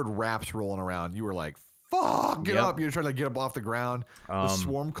heard Raps rolling around, you were like, "Fuck, get up!" You're trying to get up off the ground. The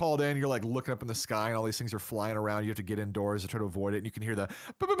Swarm called in. You're like looking up in the sky, and all these things are flying around. You have to get indoors to try to avoid it. And you can hear the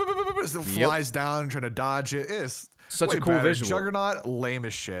as it flies down, trying to dodge it. It's such a cool visual. Juggernaut, lame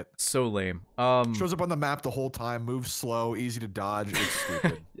as shit. So lame. Shows up on the map the whole time. Moves slow, easy to dodge. It's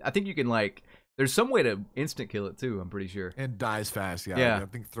stupid. I think you can there's some way to instant kill it too. I'm pretty sure. And dies fast. Yeah. I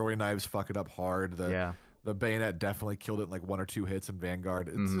think throwing knives fuck it up hard. The bayonet definitely killed it in like 1 or 2 hits in Vanguard.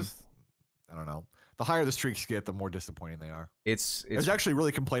 It's just, I don't know. The higher the streaks get, the more disappointing they are. It's actually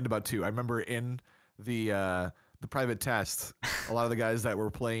really complained about too. I remember in the private test, a lot of the guys that were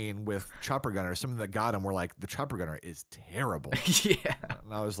playing with chopper gunners, some of them that got them were like, the chopper gunner is terrible. Yeah.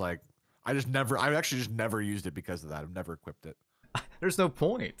 And I was like, I actually just never used it because of that. I've never equipped it. There's no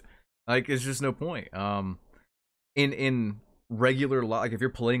point. Like, it's just no point. In regular, like, if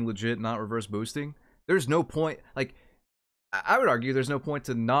you're playing legit, not reverse boosting, there's no point. Like, I would argue there's no point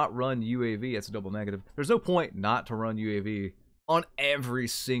to not run UAV. That's a double negative. There's no point not to run UAV on every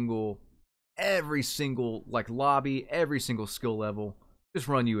single like lobby, every single skill level. Just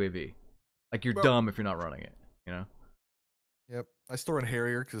run UAV. Like, you're dumb if you're not running it. You know. Yep. I still run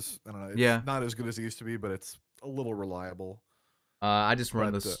Harrier because I don't know. It's not as good as it used to be, but it's a little reliable. I just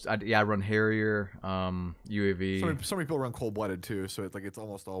run I run Harrier, UAV. Some people run Cold Blooded too, so it's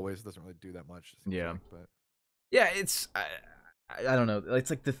almost always, it doesn't really do that much. Yeah, but yeah, it's I don't know.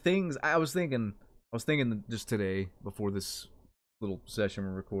 It's like the things I was thinking just today before this little session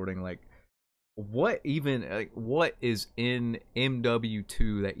we're recording. Like, what is in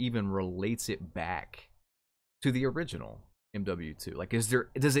MW2 that even relates it back to the original MW2? Like,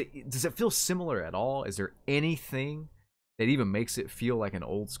 does it feel similar at all? Is there anything that even makes it feel like an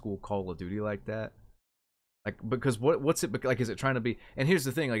old school Call of Duty like that? Like, because what's it like? Is it trying to be? And here's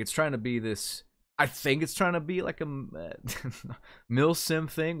the thing: like, it's trying to be this. I think it's trying to be like a mil sim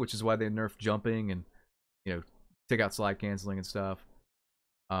thing, which is why they nerfed jumping and take out slide canceling and stuff.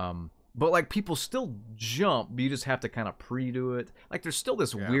 But like, people still jump, but you just have to kind of pre-do it. Like, there's still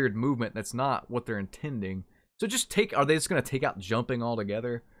this weird movement that's not what they're intending. So are they just gonna take out jumping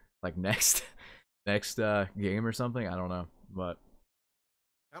altogether? Like next game or something? I don't know, but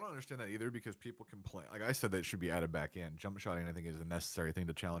I don't understand that either because people complain. Like I said, that it should be added back in. Jump shotting, I think, is a necessary thing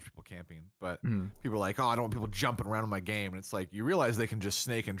to challenge people camping. But people are like, "Oh, I don't want people jumping around in my game." And it's like, you realize they can just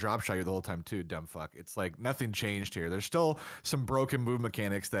snake and drop shot you the whole time too, dumb fuck. It's like nothing changed here. There's still some broken move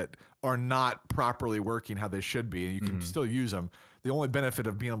mechanics that are not properly working how they should be, and you can still use them. The only benefit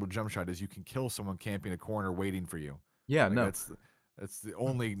of being able to jump shot is you can kill someone camping a corner waiting for you. Yeah, like, no. That's the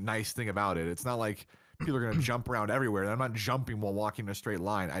only nice thing about it. It's not like people are going to jump around everywhere. And I'm not jumping while walking in a straight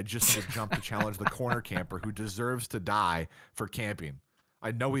line. I just need to jump to challenge the corner camper who deserves to die for camping.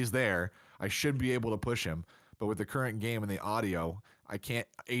 I know he's there. I should be able to push him. But with the current game and the audio, I can't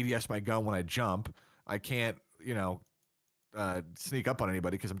ADS my gun when I jump. I can't, sneak up on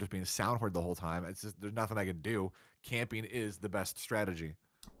anybody because I'm just being soundhoard the whole time. It's just, there's nothing I can do. Camping is the best strategy.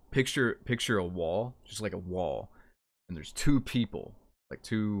 Picture a wall, just like a wall. And there's 2 people, like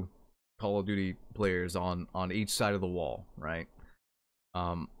 2 Call of Duty players on each side of the wall, right?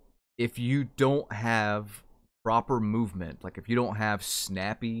 If you don't have proper movement, like if you don't have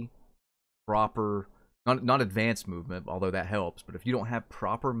snappy, proper, not advanced movement, although that helps, but if you don't have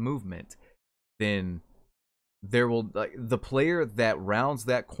proper movement, then there will, like, the player that rounds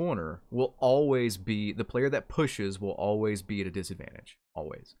that corner will always be, the player that pushes will always be at a disadvantage,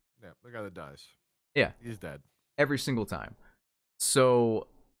 always. Yeah, the guy that dies. Yeah, he's dead every single time. So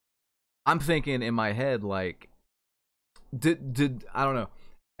I'm thinking in my head, like, did I don't know.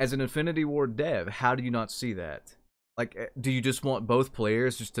 as an Infinity Ward dev, how do you not see that? Like, do you just want both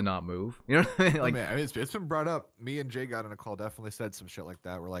players just to not move? You know what I mean? Like, I mean, it's been brought up. Me and Jay got on a call, definitely said some shit like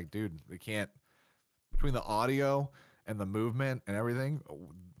that. We're like, dude, we can't, between the audio and the movement and everything,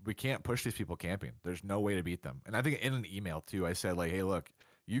 we can't push these people camping. There's no way to beat them. And I think in an email too, I said like, hey, look,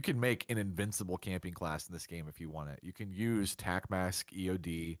 you can make an invincible camping class in this game if you want it. You can use Tac Mask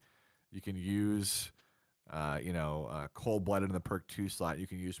EOD. You can use Cold Blooded in the perk 2 slot. You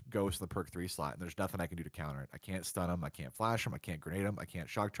can use Ghost in the perk 3 slot, and there's nothing I can do to counter it. I can't stun them. I can't flash them. I can't grenade them. I can't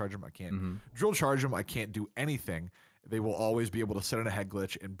shock charge them. I can't drill charge them. I can't do anything. They will always be able to sit in a head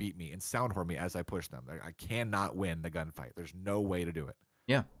glitch and beat me and sound horn me as I push them. I cannot win the gunfight. There's no way to do it.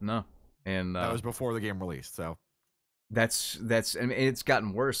 Yeah, no. And that was before the game released, so that's I mean, it's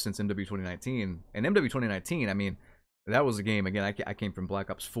gotten worse since MW 2019. And MW 2019, I mean, that was a game, again, I came from Black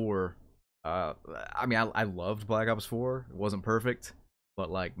Ops 4. I mean, I loved Black Ops 4. It wasn't perfect,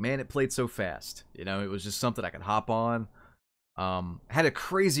 but like, man, it played so fast. You know, it was just something I could hop on. Had a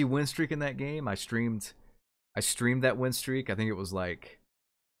crazy win streak in that game. I streamed that win streak. I think it was like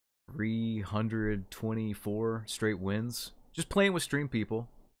 324 straight wins. Just playing with stream people,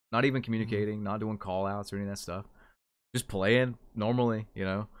 not even communicating, not doing call outs or any of that stuff. Just playing normally, you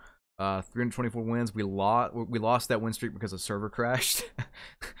know. 324 wins. We lost that win streak because the server crashed.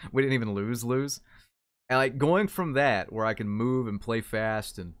 We didn't even lose. And like, going from that, where I can move and play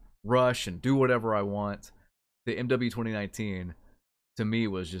fast and rush and do whatever I want, the MW 2019 to me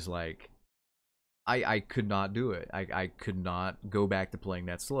was just like, I could not do it. I could not go back to playing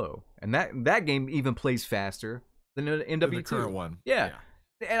that slow. And that game even plays faster than the MW2. The current one. Yeah.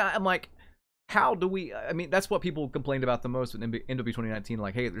 And I'm like, how do we, I mean, that's what people complained about the most in MW 2019.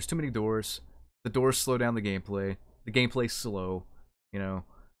 Like, hey, there's too many doors. The doors slow down the gameplay. The gameplay's slow. You know,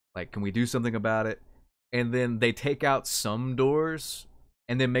 like, can we do something about it? And then they take out some doors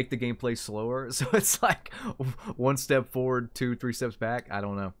and then make the gameplay slower. So it's like one step forward, 2-3 steps back. I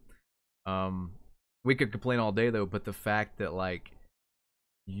don't know. We could complain all day though, but the fact that like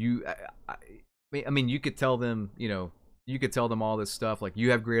I mean, you could tell them, you know, you could tell them all this stuff. Like,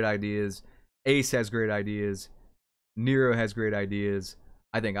 you have great ideas. Ace has great ideas. Nero has great ideas.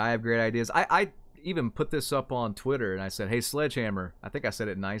 I think I have great ideas. I even put this up on Twitter and I said, hey, Sledgehammer, I think I said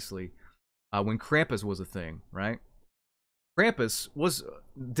it nicely. When Krampus was a thing, right? Krampus was,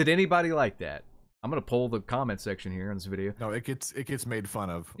 did anybody like that? I'm gonna poll the comment section here in this video. No, it gets made fun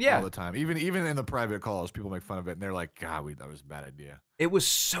of all the time. Even in the private calls, people make fun of it, and they're like, "God, that was a bad idea." It was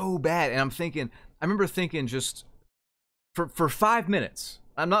so bad, and I remember thinking just for 5 minutes.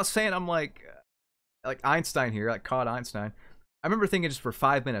 I'm not saying I'm like Einstein here, like COD Einstein. I remember thinking just for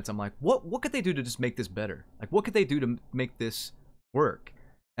 5 minutes, I'm like, what could they do to just make this better? Like, what could they do to make this work?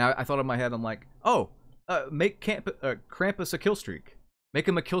 And I thought in my head, I'm like, oh, make Krampus a kill streak. Make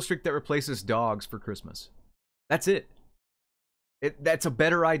him a kill streak that replaces dogs for Christmas. That's it. That's a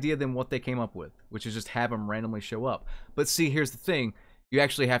better idea than what they came up with, which is just have him randomly show up. But see, here's the thing. You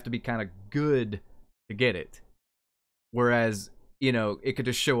actually have to be kind of good to get it. Whereas, you know, it could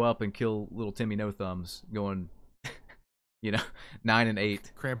just show up and kill little Timmy No Thumbs going, you know, 9 and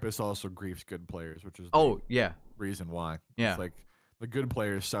 8. Krampus also griefs good players, which is the reason why. Yeah. It's like the good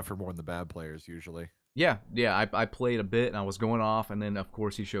players suffer more than the bad players usually. Yeah. I played a bit and I was going off, and then of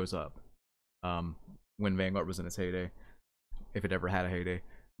course he shows up. When Vanguard was in its heyday, if it ever had a heyday.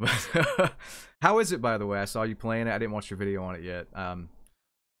 But how is it, by the way? I saw you playing it. I didn't watch your video on it yet.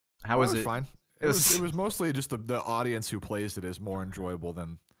 How is it? Fine. It was mostly just the audience who plays it is more enjoyable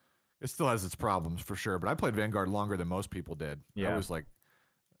than. It still has its problems for sure, but I played Vanguard longer than most people did. Yeah. I was like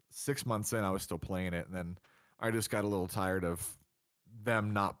 6 months in, I was still playing it, and then I just got a little tired of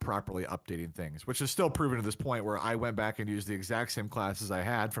them not properly updating things, which is still proven to this point where I went back and used the exact same classes I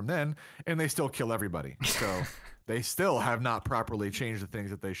had from then, and they still kill everybody. So they still have not properly changed the things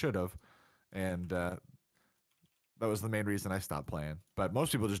that they should have, and that was the main reason I stopped playing. But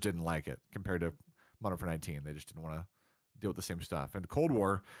most people just didn't like it compared to Modern Warfare 19. They just didn't want to deal with the same stuff. And Cold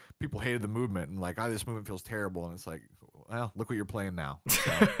War, people hated the movement and like, this movement feels terrible. And it's like, well, look what you're playing now.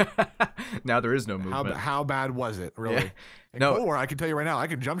 So, now there is no movement. How bad was it, really? Yeah. In Cold War, I can tell you right now, I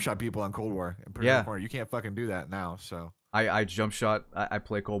can jump shot people on Cold War. Yeah. You can't fucking do that now. So I jump shot. I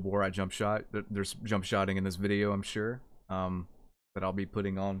play Cold War. I jump shot. There's jump shotting in this video, I'm sure, that I'll be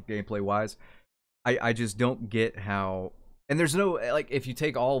putting on gameplay wise. I just don't get how. And there's no, like, if you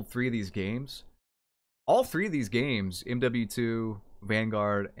take all three of these games, MW2,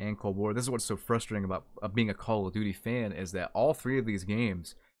 Vanguard, and Cold War, this is what's so frustrating about being a Call of Duty fan, is that all three of these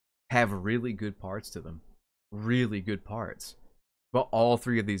games have really good parts to them. Really good parts. But all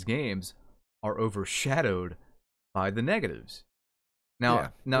three of these games are overshadowed by the negatives. Now, Yeah,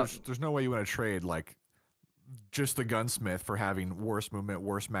 now, there's no way you want to trade like just the gunsmith for having worse movement,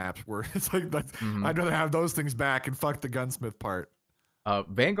 worse maps. Where it's like that's, mhm. I'd rather have those things back and fuck the gunsmith part.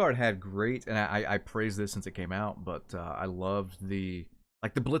 Vanguard had great, and I praised this since it came out, but I loved the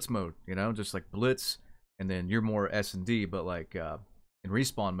like the blitz mode. You know, just like blitz, and then you're more S&D, but like in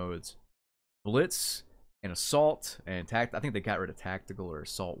respawn modes, blitz and assault and tact. I think they got rid of tactical or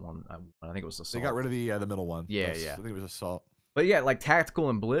assault one. I think it was assault. They got rid of the middle one. Yeah, yeah. I think it was assault. But yeah, like tactical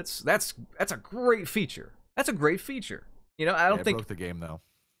and blitz, that's a great feature. That's a great feature. You know, I don't It think broke the game though.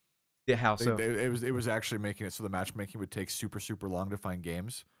 yeah, how so? It was actually making it so the matchmaking would take super long to find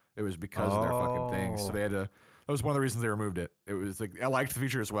games. It was because of their fucking things. So they had to. That was one of the reasons they removed it. It was like I liked the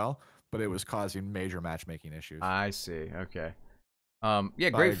feature as well, but it was causing major matchmaking issues. I see. Okay. Yeah, But I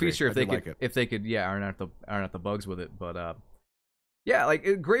great agree. feature I did like it. if they could yeah iron out the bugs with it. But yeah,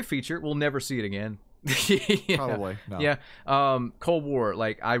 like great feature. We'll never see it again. Yeah. Probably no. Yeah. Cold War.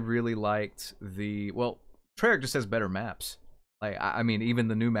 Like I really liked the Treyarch just has better maps. Like I mean, even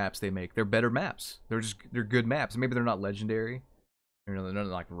the new maps they make, they're better maps. They're good maps. Maybe they're not legendary. They're not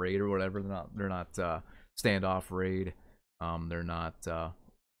like raid or whatever. They're not standoff raid. They're not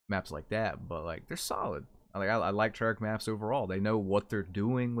maps like that. But like they're solid. I like Treyarch maps overall. They know what they're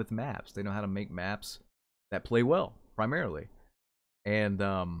doing with maps. They know how to make maps that play well primarily. And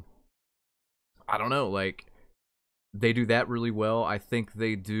I don't know, like they do that really well. I think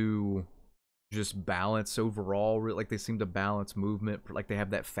they do just balance overall. Like they seem to balance movement. Like they have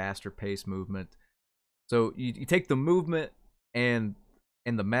that faster pace movement. So you take the movement and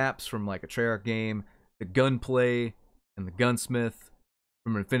the maps from like a Treyarch game, the gunplay and the gunsmith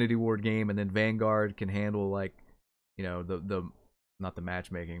from an Infinity Ward game, and then Vanguard can handle like the not the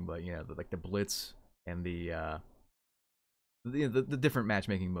matchmaking, but like the blitz and the different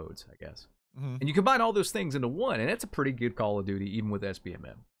matchmaking modes, I guess. Mm-hmm. And you combine all those things into one, and it's a pretty good Call of Duty, even with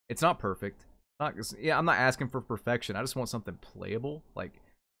SBMM. It's not perfect. I'm not asking for perfection. I just want something playable. Like,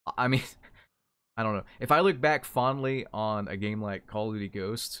 I mean, I don't know. If I look back fondly on a game like Call of Duty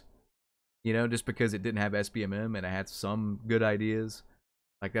Ghosts, just because it didn't have SBMM and it had some good ideas,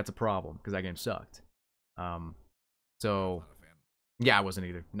 like that's a problem because that game sucked. So yeah, I wasn't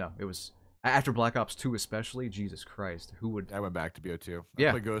either. No, it was. After Black Ops 2 especially, Jesus Christ, who would... I went back to BO2. Yeah.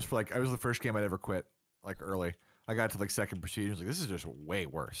 I played Ghost for like, I was the first game I'd ever quit, like early. I got to like second Prestige, I was like, this is just way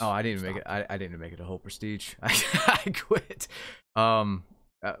worse. Oh, I didn't even make it. I didn't even make it a whole Prestige. I quit.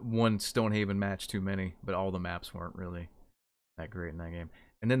 One Stonehaven match too many, but all the maps weren't really that great in that game.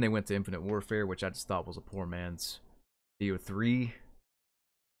 And then they went to Infinite Warfare, which I just thought was a poor man's BO3.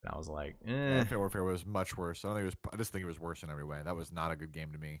 And I was like, Yeah, Infinite Warfare was much worse. I just think it was worse in every way. That was not a good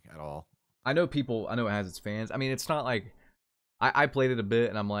game to me at all. I know it has its fans. I mean, it's not like I played it a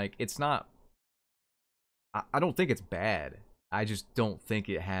bit and I'm like, it's not, I don't think it's bad. I just don't think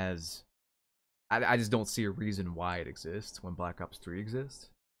it has, I just don't see a reason why it exists when Black Ops 3 exists.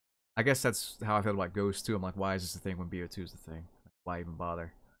 I guess that's how I felt about Ghost 2. I'm like, why is this a thing when BO2 is the thing? Why even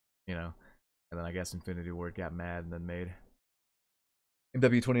bother? And then I guess Infinity Ward got mad and then made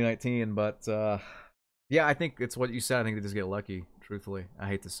MW 2019. But yeah, I think it's what you said. I think they just get lucky, truthfully. I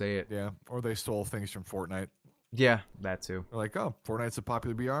hate to say it. Yeah, or they stole things from Fortnite. Yeah, that too. They're like, oh, Fortnite's a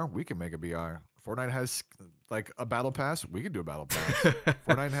popular BR. We can make a BR. Fortnite has like a battle pass. We can do a battle pass.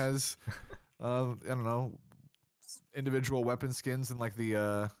 Fortnite has, I don't know, individual weapon skins and like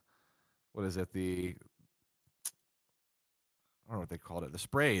the, what is it? I don't know what they called it. The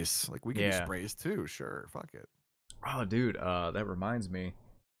sprays. Like we can do sprays too. Sure, fuck it. Oh, dude, that reminds me.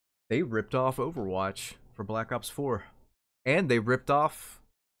 They ripped off Overwatch for Black Ops 4. And they ripped off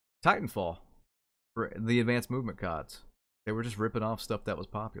Titanfall for the advanced movement CODs. They were just ripping off stuff that was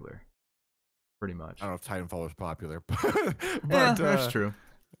popular. Pretty much. I don't know if Titanfall was popular, but yeah, that's true.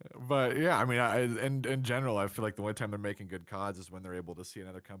 But yeah, I mean, in general, I feel like the only time they're making good CODs is when they're able to see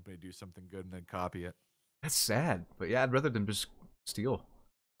another company do something good and then copy it. That's sad, but yeah, I'd rather than just steal.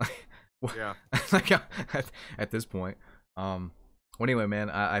 Yeah. Like at this point. Well, anyway, man,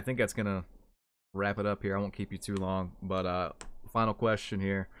 I think that's gonna wrap it up here. I won't keep you too long, but final question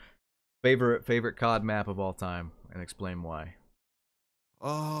here: favorite COD map of all time, and explain why.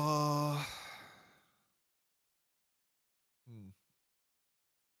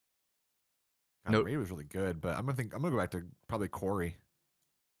 God, Raid was really good, but I'm gonna go back to probably Corey.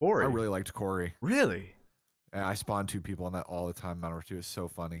 Corey, I really liked Corey. Really? And I spawned 2 people on that all the time. Modern Warfare 2 is so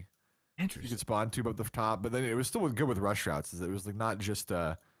funny. Interesting. You could spawn 2 up the top, but then it was still good with rush routes. It was like not just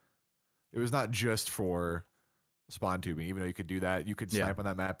for spawn tubing. Even though you could do that, you could snipe on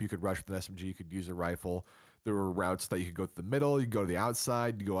that map. You could rush with an SMG. You could use a rifle. There were routes that you could go to the middle, you go to the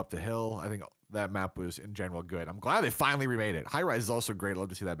outside, you go up the hill. I think that map was in general good. I'm glad they finally remade it. High Rise is also great. I'd love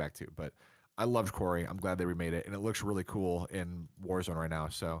to see that back too. But I loved Quarry. I'm glad they remade it, and it looks really cool in Warzone right now.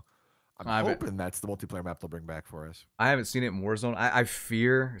 So I'm hoping that's the multiplayer map they'll bring back for us. I haven't seen it in Warzone. I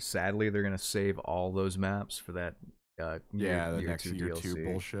fear, sadly, they're gonna save all those maps for that. The next year DLC. 2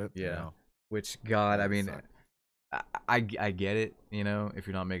 bullshit. Yeah. You know? Which, God, I mean, suck. I get it. You know, if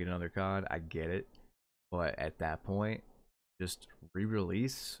you're not making another COD, I get it. But at that point, just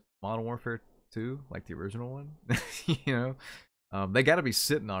re-release Modern Warfare 2, like the original one. You know, they got to be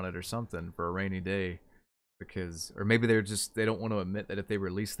sitting on it or something for a rainy day, because, or maybe they don't want to admit that if they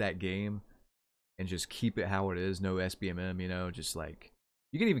release that game and just keep it how it is, no SBMM, you know, just like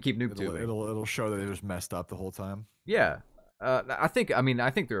you can even keep noob tubing. It'll show that they just messed up the whole time. Yeah, I think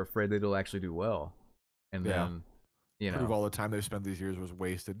they're afraid that it'll actually do well, and then. You know, prove all the time they've spent these years was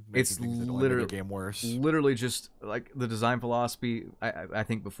wasted. It's literally the game worse. Literally, just like the design philosophy. I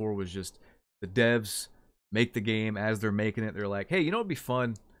think before was just the devs make the game as they're making it. They're like, hey, you know, it'd be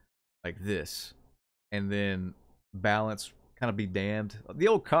fun like this, and then balance kind of be damned. The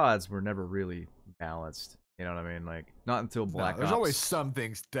old CODs were never really balanced. You know what I mean? Like not until Black Ops. There's always some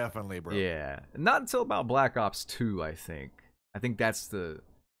things definitely, bro. Yeah, not until about Black Ops 2. I think that's probably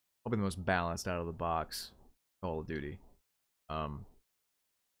the most balanced out of the box Call of Duty.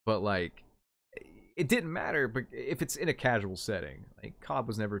 But like it didn't matter, but if it's in a casual setting, like COD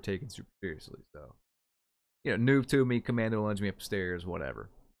was never taken super seriously, so you know, noob to me, commando lunge me upstairs, whatever.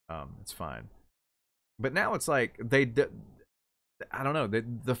 It's fine. But now it's like I don't know,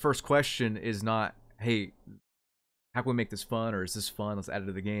 the first question is not, hey, how can we make this fun, or is this fun, let's add it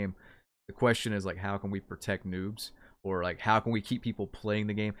to the game. The question is like, how can we protect noobs, or like how can we keep people playing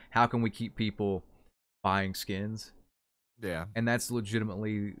the game, how can we keep people buying skins. Yeah. And that's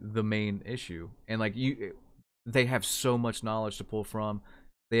legitimately the main issue. And like they have so much knowledge to pull from.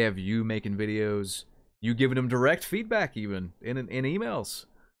 They have you making videos, you giving them direct feedback even in emails.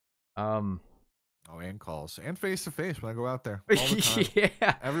 And calls and face to face when I go out there. All the time.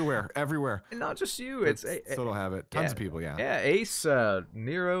 Yeah. Everywhere. And not just you. It's still don't have it. Tons of people, yeah. Yeah, Ace,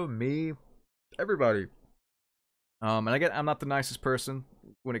 Nero, me, everybody. And I'm not the nicest person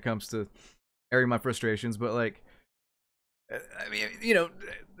when it comes to airing my frustrations, but like, I mean, you know,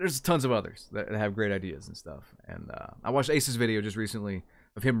 there's tons of others that have great ideas and stuff. And I watched Ace's video just recently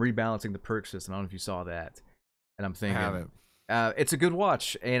of him rebalancing the perk system. I don't know if you saw that. And I'm thinking, I haven't. It's a good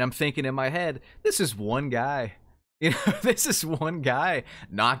watch. And I'm thinking in my head, this is one guy. You know, this is one guy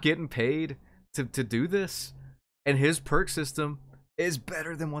not getting paid to do this. And his perk system is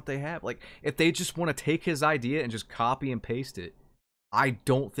better than what they have. Like, if they just want to take his idea and just copy and paste it, I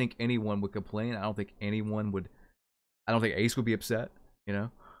don't think anyone would complain. I don't think Ace would be upset, you know?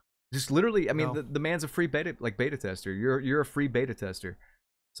 Just literally, I mean, the man's a free beta tester. You're a free beta tester.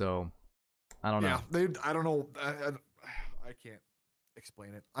 So, I don't know. Yeah, I don't know. I can't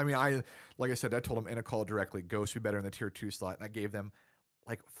explain it. I mean, like I said, I told him in a call directly, Ghost would be better in the tier 2 slot. And I gave them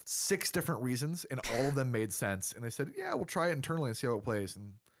like 6 different reasons, and all of them made sense. And they said, yeah, we'll try it internally and see how it plays.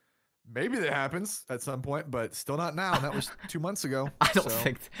 And maybe that happens at some point, but still not now. And that was 2 months ago. I don't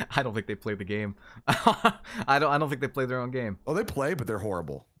think they play the game. I don't think they play their own game. Oh, they play, but they're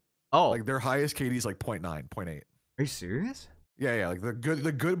horrible. Oh, like their highest KD is like 0.9, 0.8. Are you serious? Yeah. Like the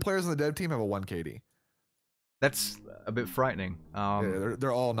good players on the dev team have a 1 KD. That's a bit frightening. Yeah,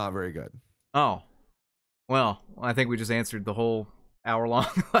 they're all not very good. Oh, well, I think we just answered the whole hour-long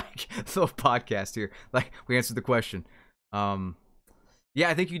like the podcast here. Like, we answered the question. Yeah,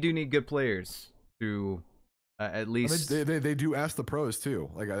 I think you do need good players to at least. They do ask the pros too.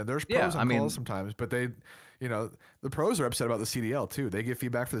 Like, there's pros on calls sometimes, but they, you know, the pros are upset about the CDL too. They give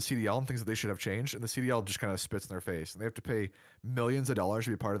feedback for the CDL and things that they should have changed, and the CDL just kind of spits in their face, and they have to pay millions of dollars to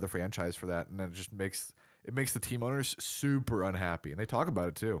be part of the franchise for that, and then it just makes the team owners super unhappy, and they talk about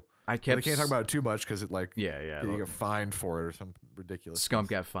it too. They can't talk about it too much because it like you get fined for it or some ridiculous. Scump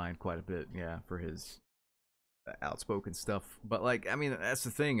got fined quite a bit, for his outspoken stuff. But like, I mean, that's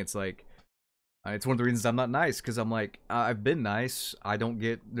the thing. It's like, it's one of the reasons I'm not nice, because I'm like, I've been nice.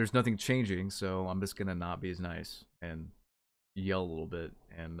 There's nothing changing, so I'm just gonna not be as nice and yell a little bit.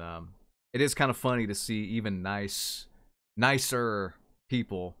 And it is kind of funny to see even nicer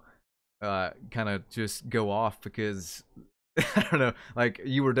people kind of just go off, because I don't know, like,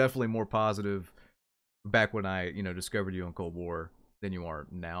 you were definitely more positive back when I, discovered you on Cold War than you are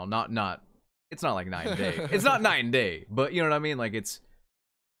now. It's not like night and day. It's not night and day, but you know what I mean? Like, it's,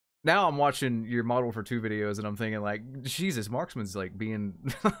 now I'm watching your Modern Warfare 2 videos and I'm thinking like, Jesus, Marksman's like being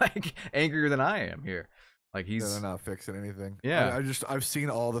like angrier than I am here. Like Yeah, they're not fixing anything. yeah, I've seen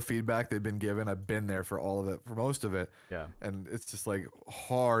all the feedback they've been given. I've been there for all of it, for most of it, yeah. and it's just like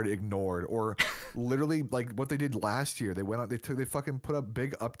hard ignored. Or literally like what they did last year. They went out, they fucking put a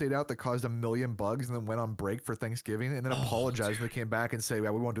big update out that caused 1,000,000 bugs, and then went on break for Thanksgiving, and then Oh, apologized. And they came back and say, "Yeah,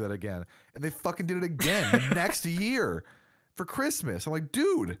 we won't do that again." And they fucking did it again the next year for Christmas. I'm like,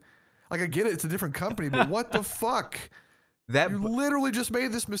 dude, like I get it, it's a different company, but what the fuck? that You literally just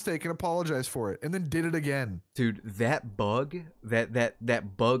made this mistake and apologized for it, and then did it again. dude, that bug,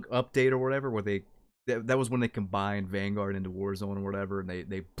 that bug update or whatever, where that was when they combined Vanguard into Warzone or whatever, and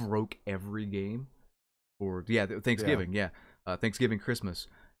they broke every game. Or Thanksgiving, Thanksgiving, Christmas.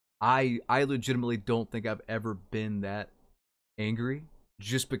 I legitimately don't think I've ever been that angry,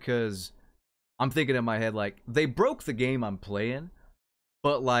 just because I'm thinking in my head like they broke the game I'm playing.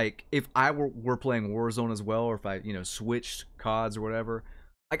 But like, if I were playing Warzone as well, or if I switched CODs or whatever,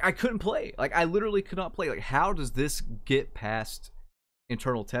 like I couldn't play. Like I literally could not play. Like, how does this get past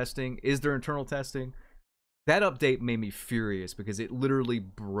internal testing? Is there internal testing? That update made me furious because it literally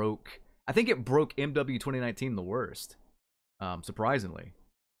broke. I think it broke MW 2019 the worst. Surprisingly,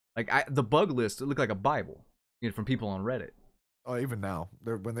 like the bug list, it looked like a Bible, from people on Reddit. Oh, even now,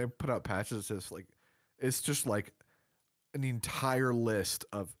 when they put out patches, it's just like an entire list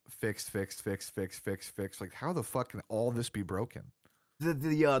of fixed. Like, how the fuck can all this be broken? The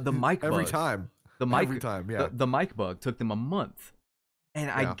mic Every bug. time. The mic, Every time, yeah. The mic bug took them a month,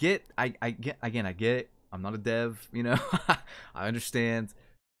 and I Yeah. get it. I'm not a dev, I understand,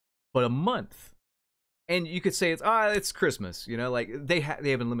 but a month, and you could say it's Christmas, like they have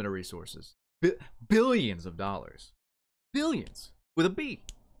unlimited resources, billions of dollars, billions with a B,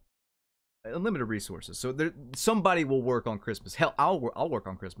 unlimited resources. So somebody will work on Christmas. Hell, I'll work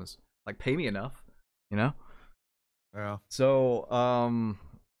on Christmas. Like, pay me enough, Yeah. So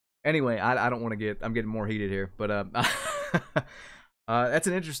anyway, I don't want to I'm getting more heated here, but that's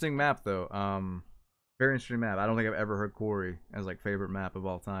an interesting map though. Very interesting map. I don't think I've ever heard Quarry as like favorite map of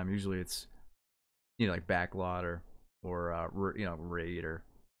all time. Usually it's like Backlot or Raid or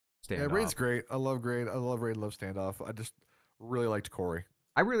Standoff. Yeah, Raid's great. I love Raid. Love Standoff. I just really liked Quarry.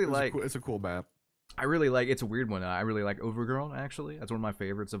 I really like. It's a cool map. I really like. It's a weird one. I really like Overgrown. Actually, that's one of my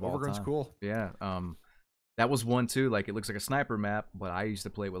favorites of all time. Overgrown's cool. Yeah. That was one too. Like, it looks like a sniper map, but I used to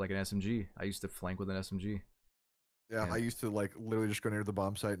play it with like an SMG. I used to flank with an SMG. Yeah, I used to like literally just go near the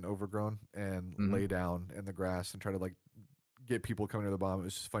bomb site in Overgrown and lay down in the grass and try to like get people coming near the bomb. It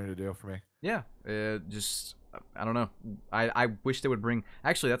was just funny to do for me. Yeah, just I don't know. I wish they would bring.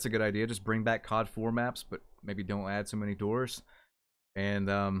 Actually, that's a good idea. Just bring back COD 4 maps, but maybe don't add so many doors, and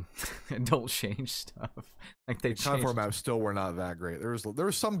and don't change stuff. Like, they COD 4 maps still were not that great. There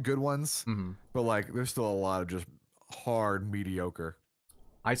was some good ones, but like there's still a lot of just hard mediocre.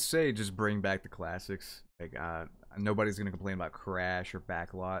 I say just bring back the classics. Like, nobody's gonna complain about Crash or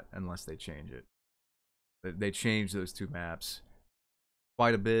Backlot unless they change it. They changed those two maps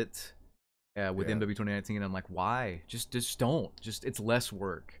quite a bit with MW 2019. I'm like, why? Just don't. Just, it's less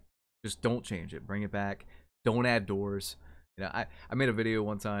work. Just don't change it. Bring it back. Don't add doors. I made a video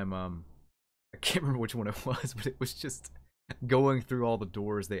one time. I can't remember which one it was, but it was just going through all the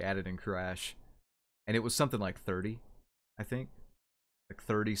doors they added in Crash, and it was something like 30, I think. Like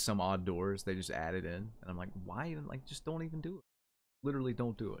 30 some odd doors they just added in, and I'm like, why even? Like, just don't even do it. Literally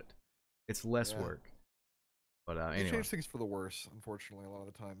don't do it. It's less work. But anyway, they change things for the worse, unfortunately. A lot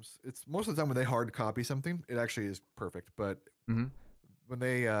of the times, it's most of the time when they hard copy something, it actually is perfect. But when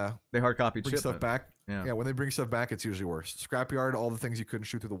they hard copy bring stuff back, yeah, when they bring stuff back, it's usually worse. Scrapyard, all the things you couldn't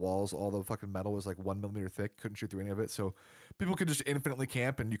shoot through the walls, all the fucking metal was like 1 millimeter thick, couldn't shoot through any of it. So people could just infinitely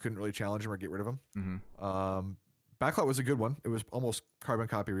camp, and you couldn't really challenge them or get rid of them. Backlot was a good one. It was almost carbon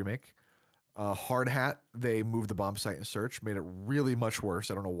copy remake. Hard Hat, they moved the bomb site and search, made it really much worse.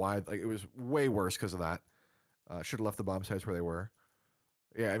 I don't know why. Like, it was way worse because of that. Should have left the bomb sites where they were.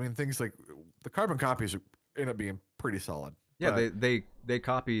 Yeah, I mean, things like the carbon copies end up being pretty solid. Yeah, they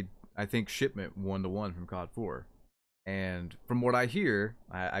copied, I think, Shipment 1-to-1 from COD 4. And from what I hear,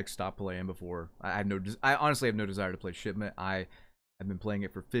 I stopped playing before. I honestly have no desire to play Shipment. I have been playing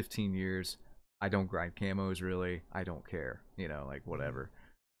it for 15 years. I don't grind camos, really. I don't care, like, whatever.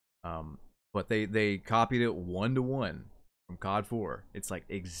 But they copied it 1-to-1 from COD 4. It's like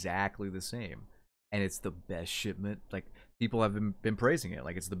exactly the same, and it's the best shipment. Like, people have been praising it.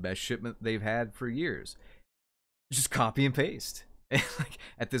 Like, it's the best shipment they've had for years. Just copy and paste. Like,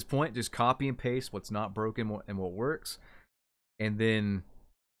 at this point, just copy and paste what's not broken and what works, and then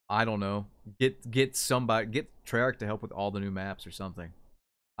I don't know, get Treyarch to help with all the new maps or something.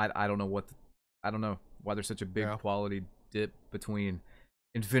 I don't know I don't know why there's such a big quality dip between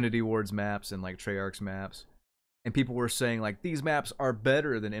Infinity Ward's maps and like Treyarch's maps, and people were saying like these maps are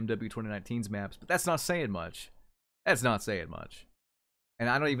better than MW 2019's maps, but that's not saying much. That's not saying much, and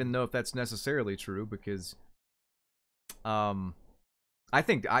I don't even know if that's necessarily true because,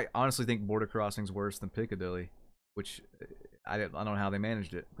 I honestly think Border Crossing's worse than Piccadilly, which I don't know how they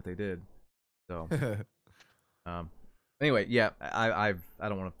managed it, but they did. So, anyway, yeah, I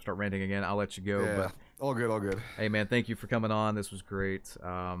don't want to start ranting again. I'll let you go. Yeah, But all good, all good. hey, man, thank you for coming on. This was great.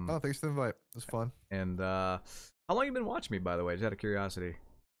 Oh, thanks for the invite. It was fun. And how long you been watching me, by the way? Just out of curiosity.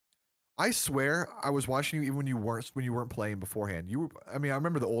 I swear I was watching you even when you weren't playing beforehand. You were, I mean, I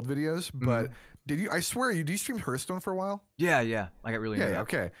remember the old videos, but did you? I swear you stream Hearthstone for a while? Yeah, I got really into that.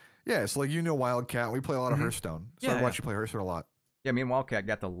 Okay. Yeah, so like Wildcat, we play a lot of Hearthstone. So I watch you play Hearthstone a lot. Yeah, me and Wildcat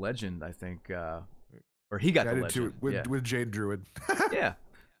got the legend, I think, or he got the legend. With Jade Druid. Yeah.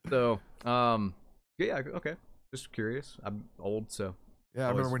 So, yeah, okay. Just curious. I'm old, so. Yeah, I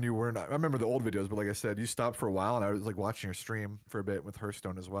remember when you weren't. I remember the old videos, but like I said, you stopped for a while, and I was like watching your stream for a bit with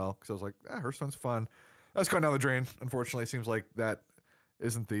Hearthstone as well, because I was like, Hearthstone's fun. That's gone down the drain. Unfortunately, it seems like that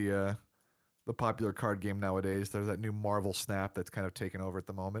isn't the popular card game nowadays. There's that new Marvel Snap that's kind of taken over at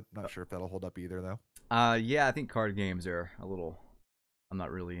the moment. Not sure if that'll hold up either, though. Yeah, I think card games are a little. I'm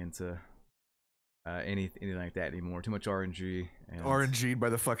not really into anything like that anymore. Too much RNG. And... RNG'd by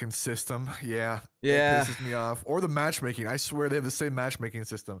the fucking system. Yeah. Yeah. It pisses me off. Or the matchmaking. I swear they have the same matchmaking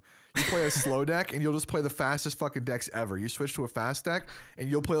system. You play a slow deck and you'll just play the fastest fucking decks ever. You switch to a fast deck and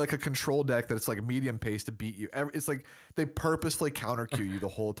you'll play like a control deck that's like medium pace to beat you. It's like they purposely counter queue you the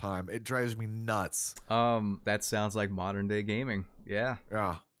whole time. It drives me nuts. That sounds like modern day gaming. Yeah.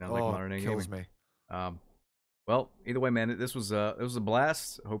 Yeah. Sounds like modern day gaming. Kills me. Well, either way, man, it was a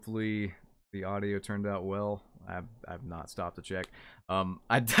blast. Hopefully the audio turned out well. I've not stopped to check.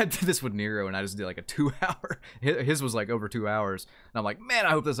 I did this with Nero, and I just did like a 2-hour. His was like over 2 hours, and I'm like, man,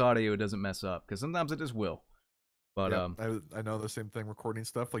 I hope this audio doesn't mess up, because sometimes it just will. But I know the same thing. Recording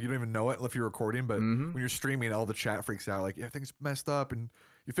stuff, like you don't even know it if you're recording, but when you're streaming, all the chat freaks out. Like, yeah, things messed up, and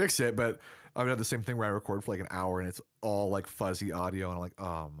you fix it. But I've had the same thing where I record for like an hour, and it's all like fuzzy audio, and I'm like,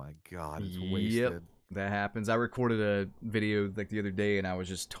 oh my god, it's wasted. That happens. I recorded a video like the other day, and I was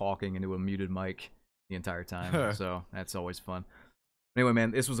just talking into a muted mic the entire time. So that's always fun. Anyway,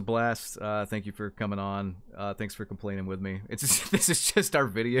 man, this was a blast. Thank you for coming on. Thanks for complaining with me. This is just our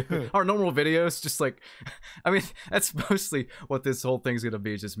video, our normal videos. Just like, I mean, that's mostly what this whole thing's gonna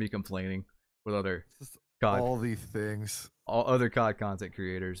be. Just me complaining with other COD, all these things, all other COD content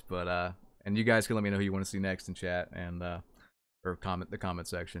creators. But and you guys can let me know who you want to see next in chat and or the comment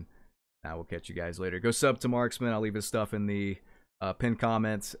section. I will catch you guys later. Go sub to Marksman. I'll leave his stuff in the pinned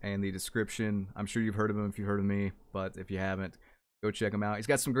comments and the description. I'm sure you've heard of him if you've heard of me, but if you haven't, go check him out. He's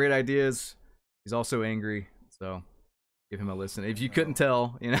got some great ideas. He's also angry, so give him a listen. If you couldn't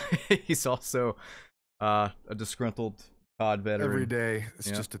tell, he's also a disgruntled COD veteran. Every day,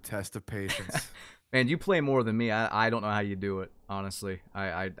 it's just a test of patience. Man, you play more than me. I don't know how you do it, honestly.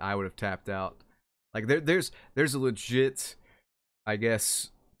 I would have tapped out. Like there's a legit, I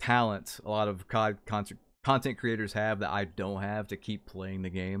guess, talent a lot of COD content creators have that I don't have to keep playing the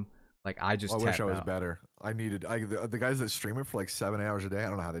game. Like I just wish I was better. The guys that stream it for like 7 hours a day, I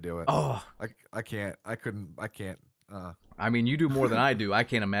don't know how they do it. Oh, I can't. I can't. I mean, you do more than I do. I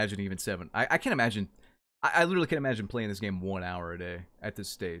can't imagine even 7. I can't imagine. I literally can't imagine playing this game 1 hour a day at this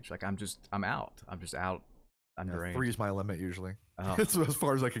stage. Like I'm out. I'm just out. I'm drained. 3 is my limit usually. It's as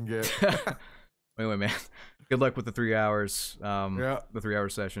far as I can get. Anyway, man, good luck with the 3 hours. The 3-hour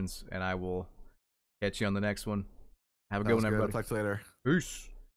sessions, and I will catch you on the next one. Have a good one, everybody. Talk to you later. Peace.